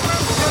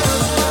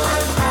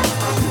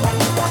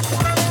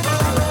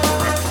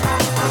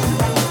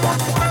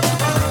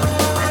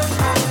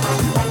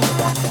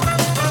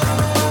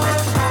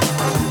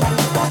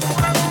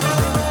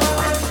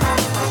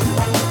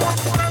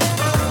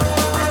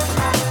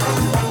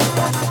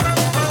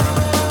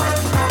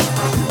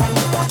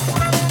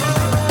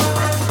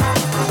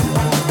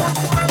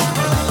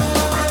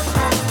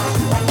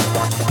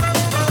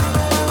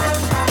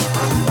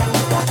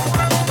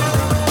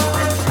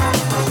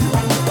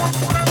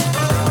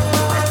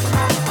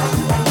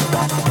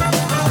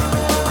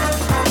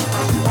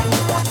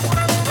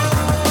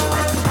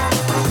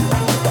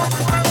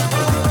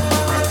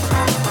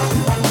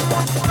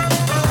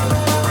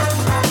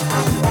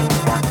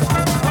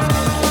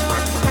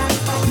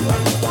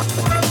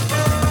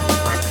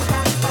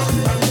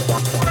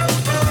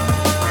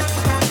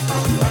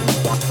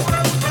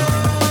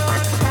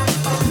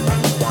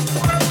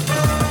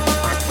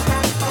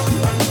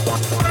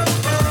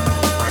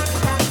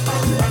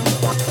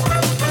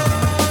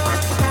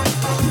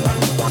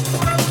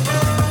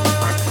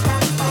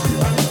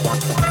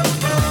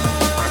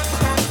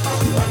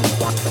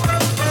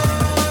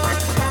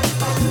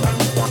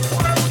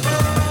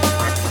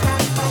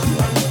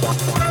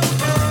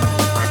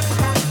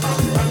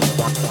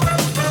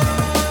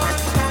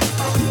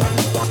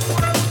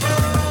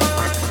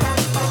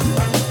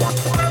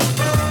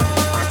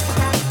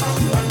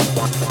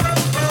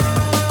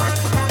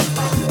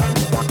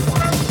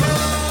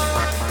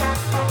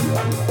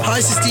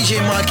 This is DJ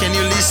Mark and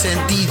you listen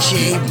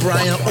DJ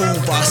Brian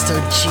O.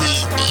 Bastard G.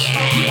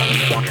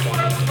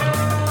 Yeah.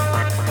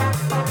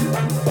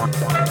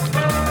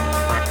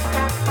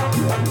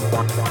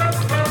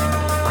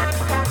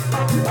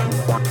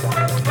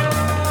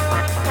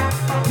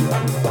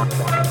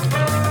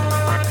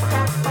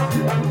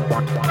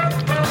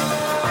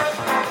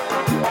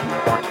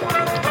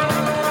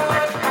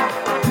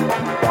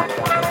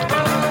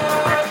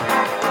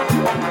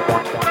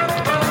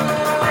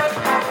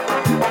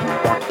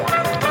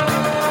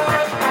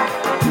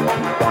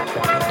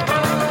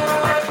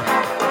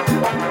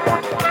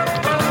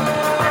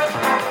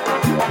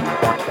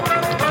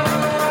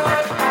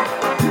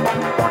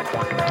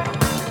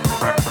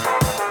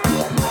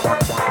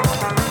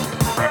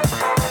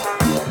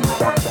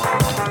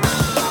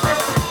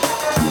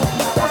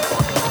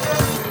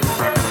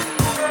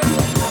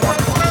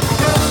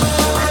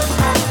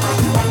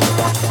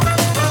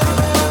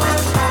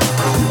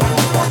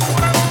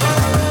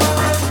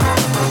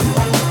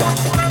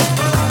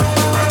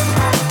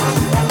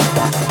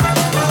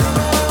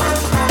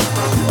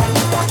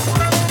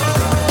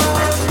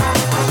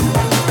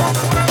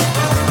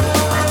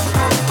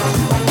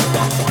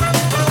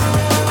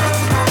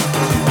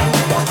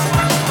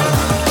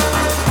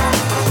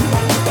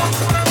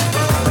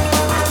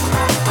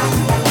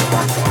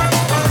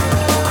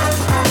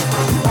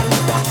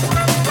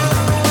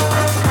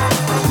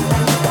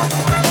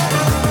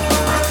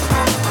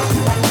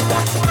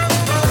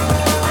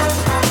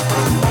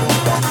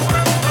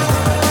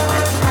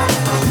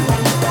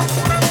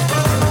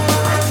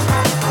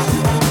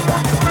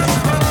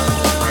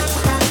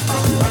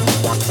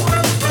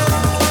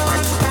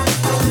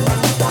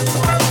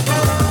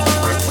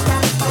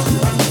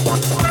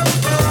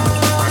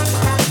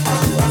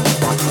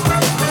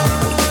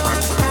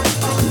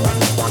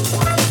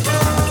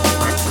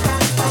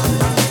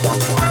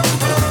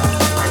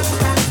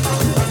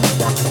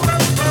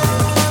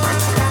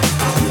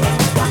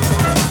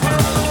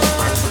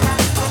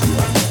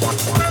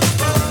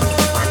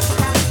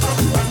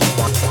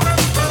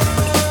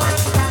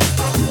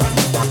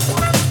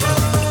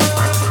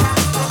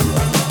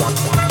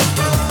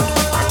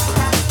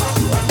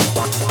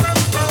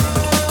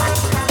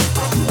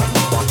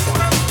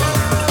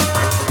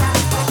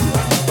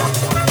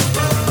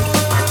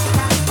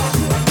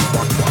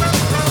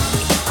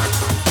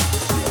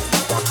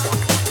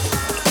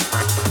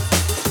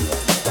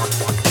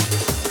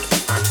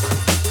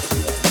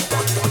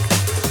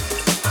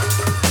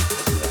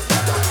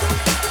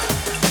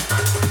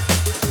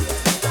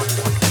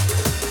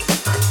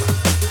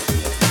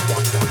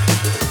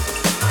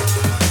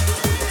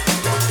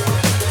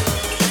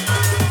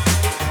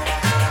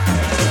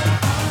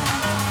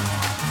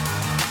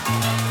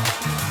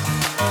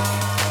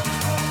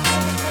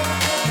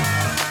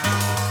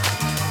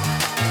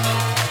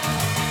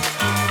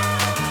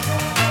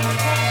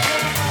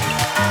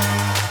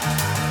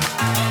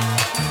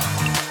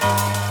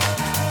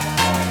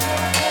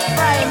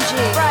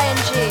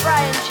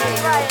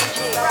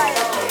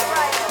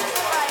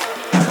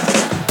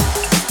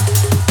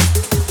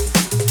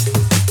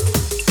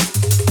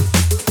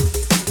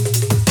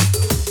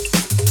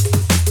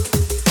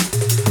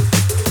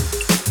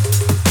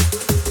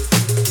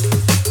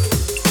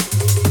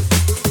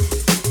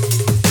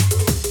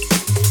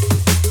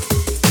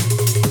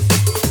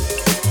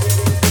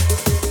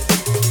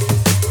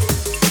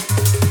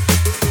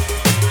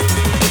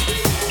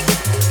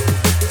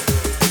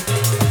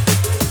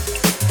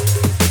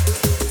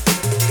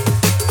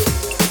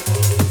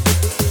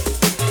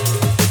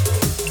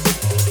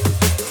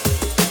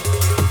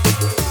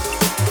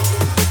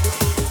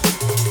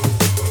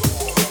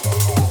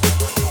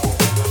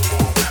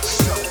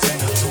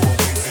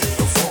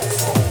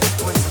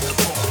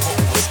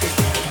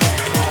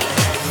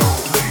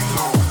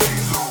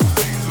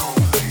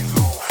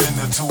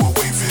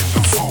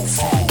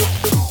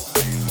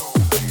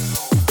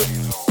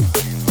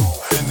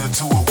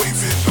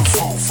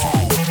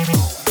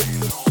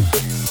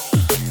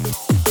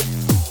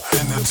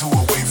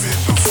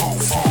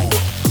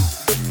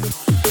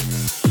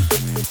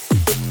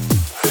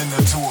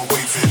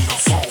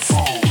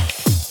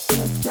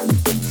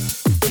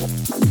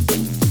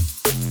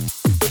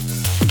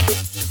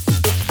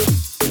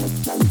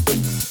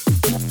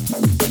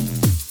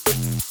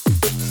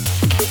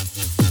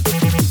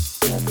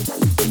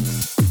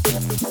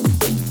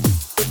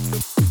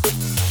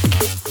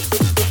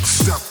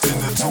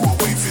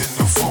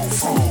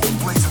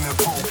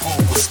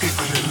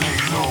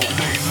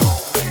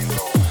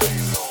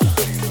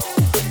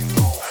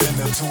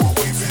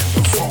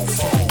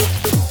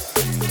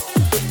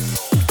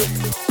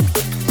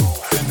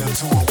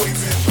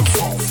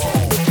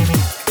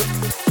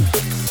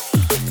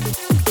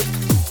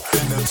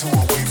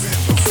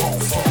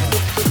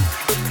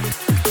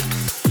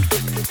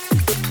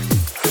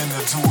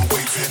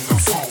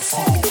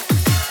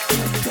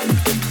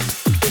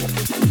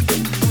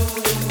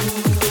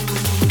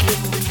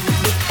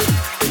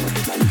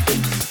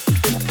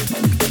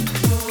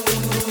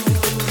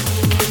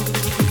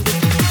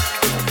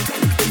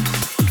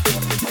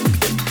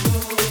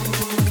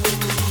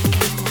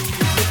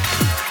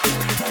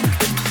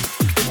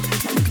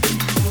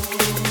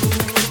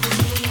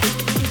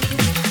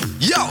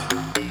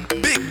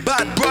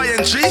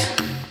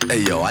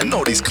 Hey yo, I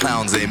know these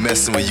clowns ain't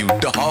messing with you,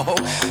 dawg.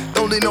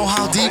 Don't they know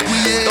how deep we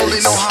is? Don't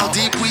they know how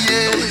deep we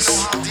is?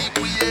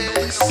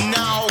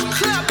 Now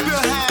clap your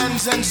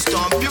hands and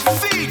stomp your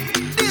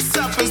feet. This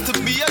happens to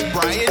be a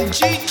Brian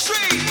G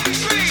treat.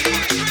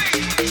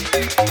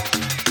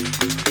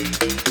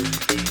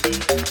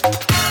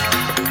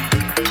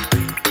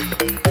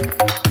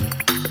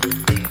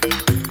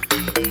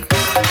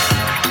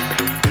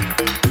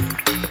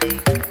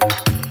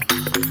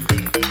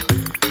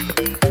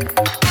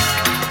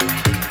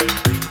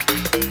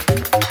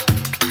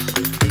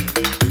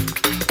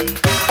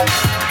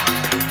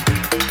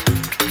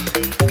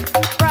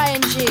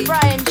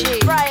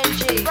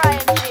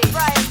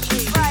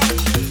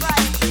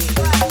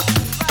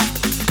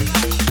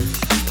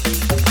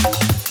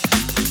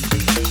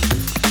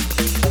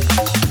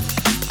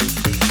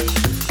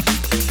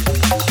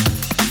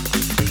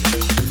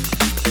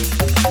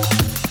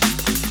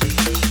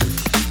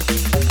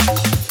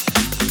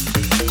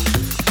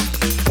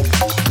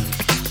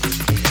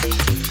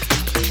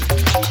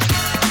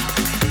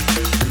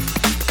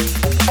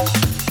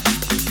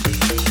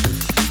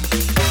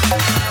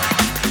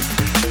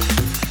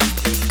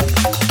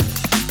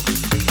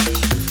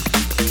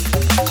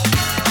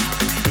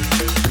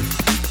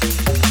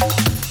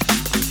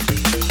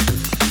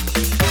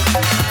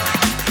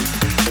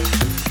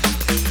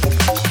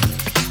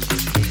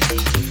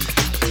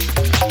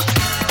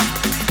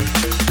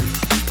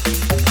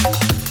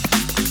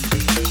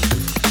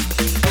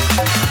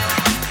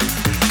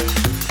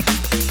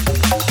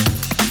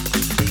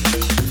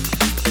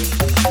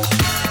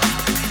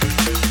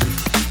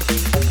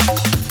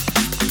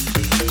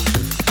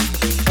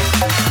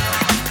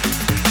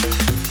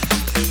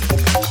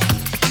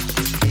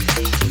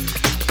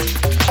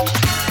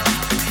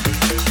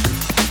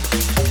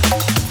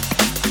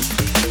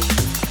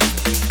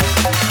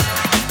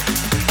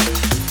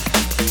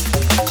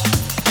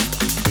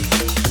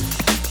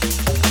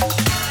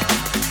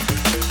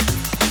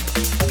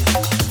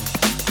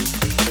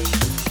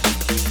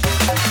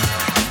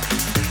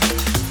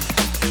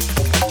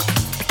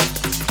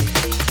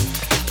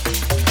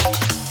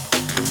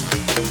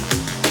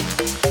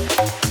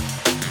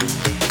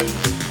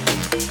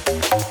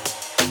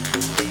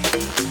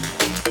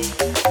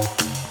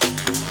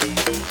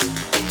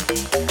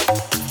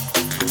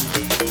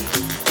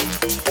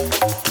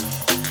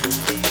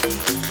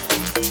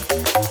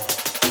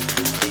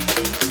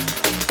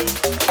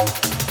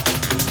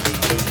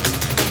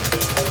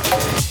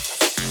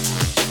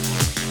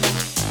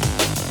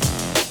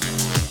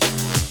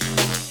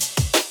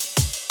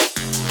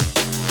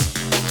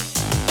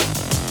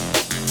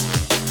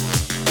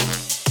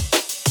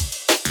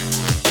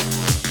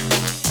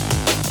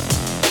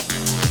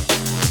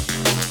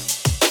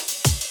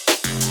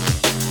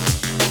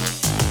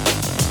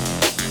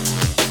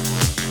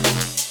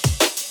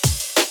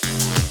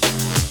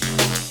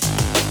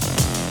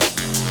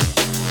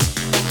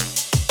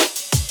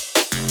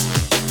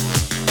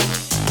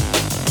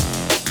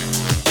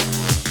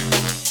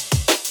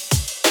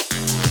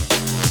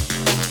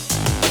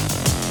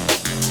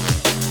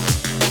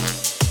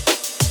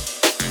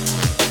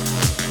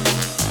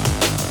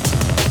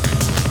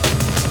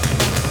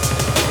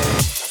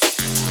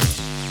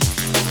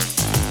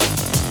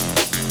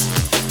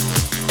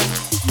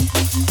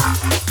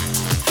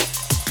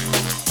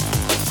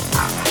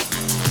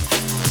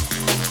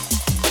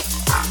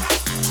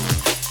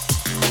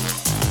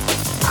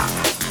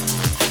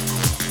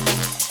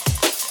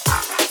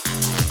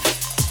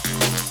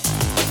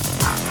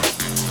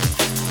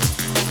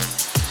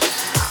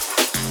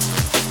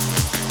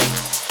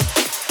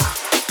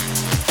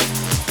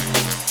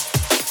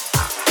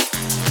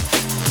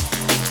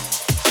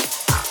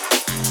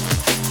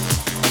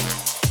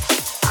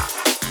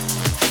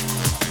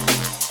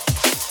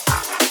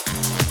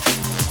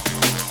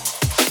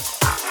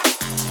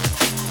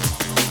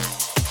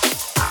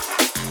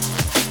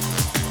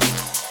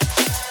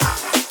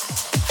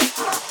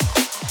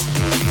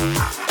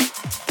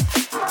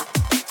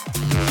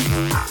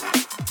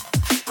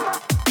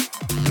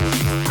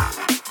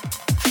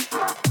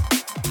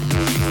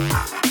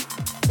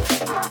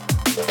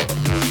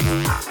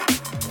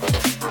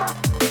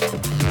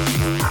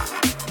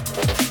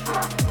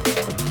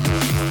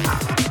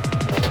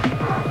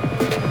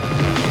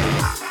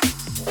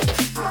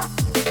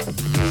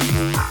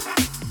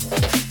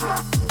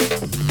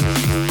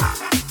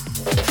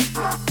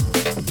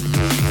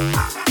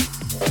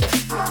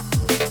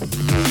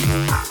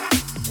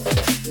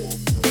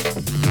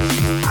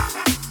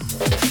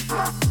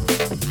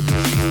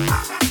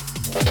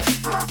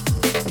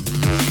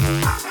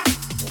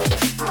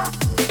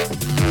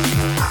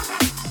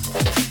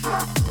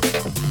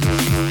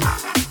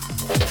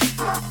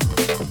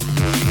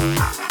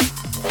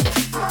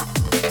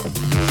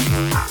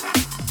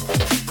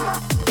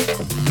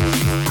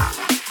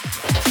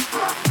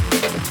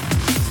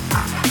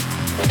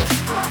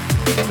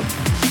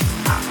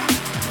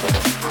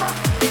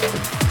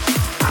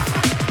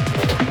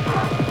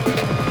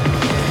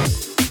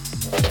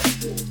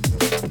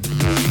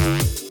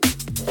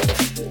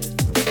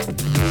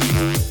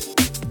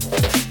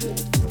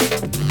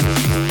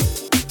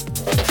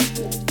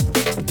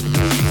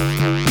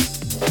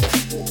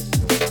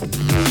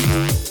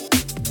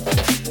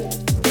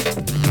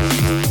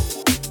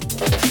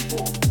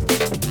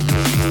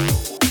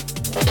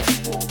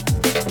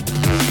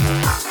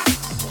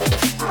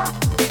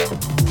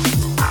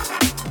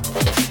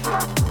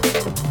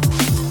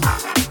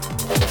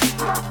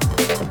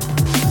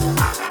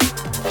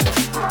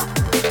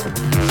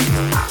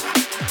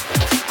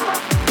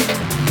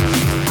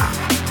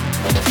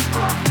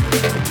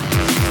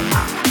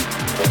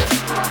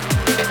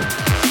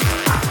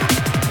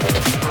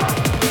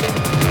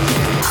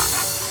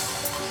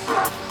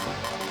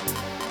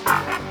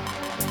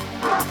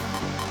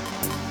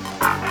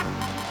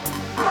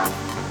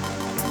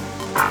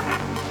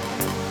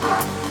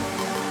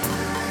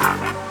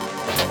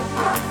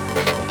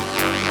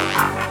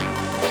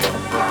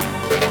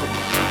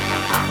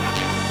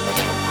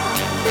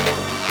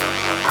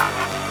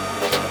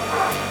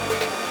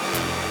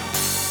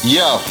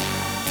 Yo,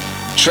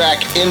 track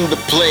in the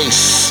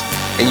place,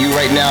 and you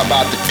right now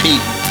about to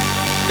peep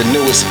the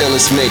newest,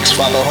 illest mix.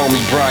 Follow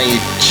homie Brian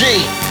G.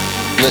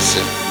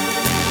 Listen.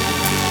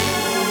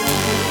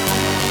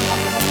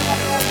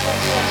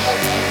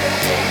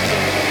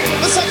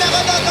 Listen, never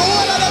done the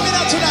whole of them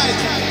in tonight.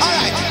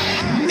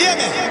 Alright, hear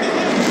me.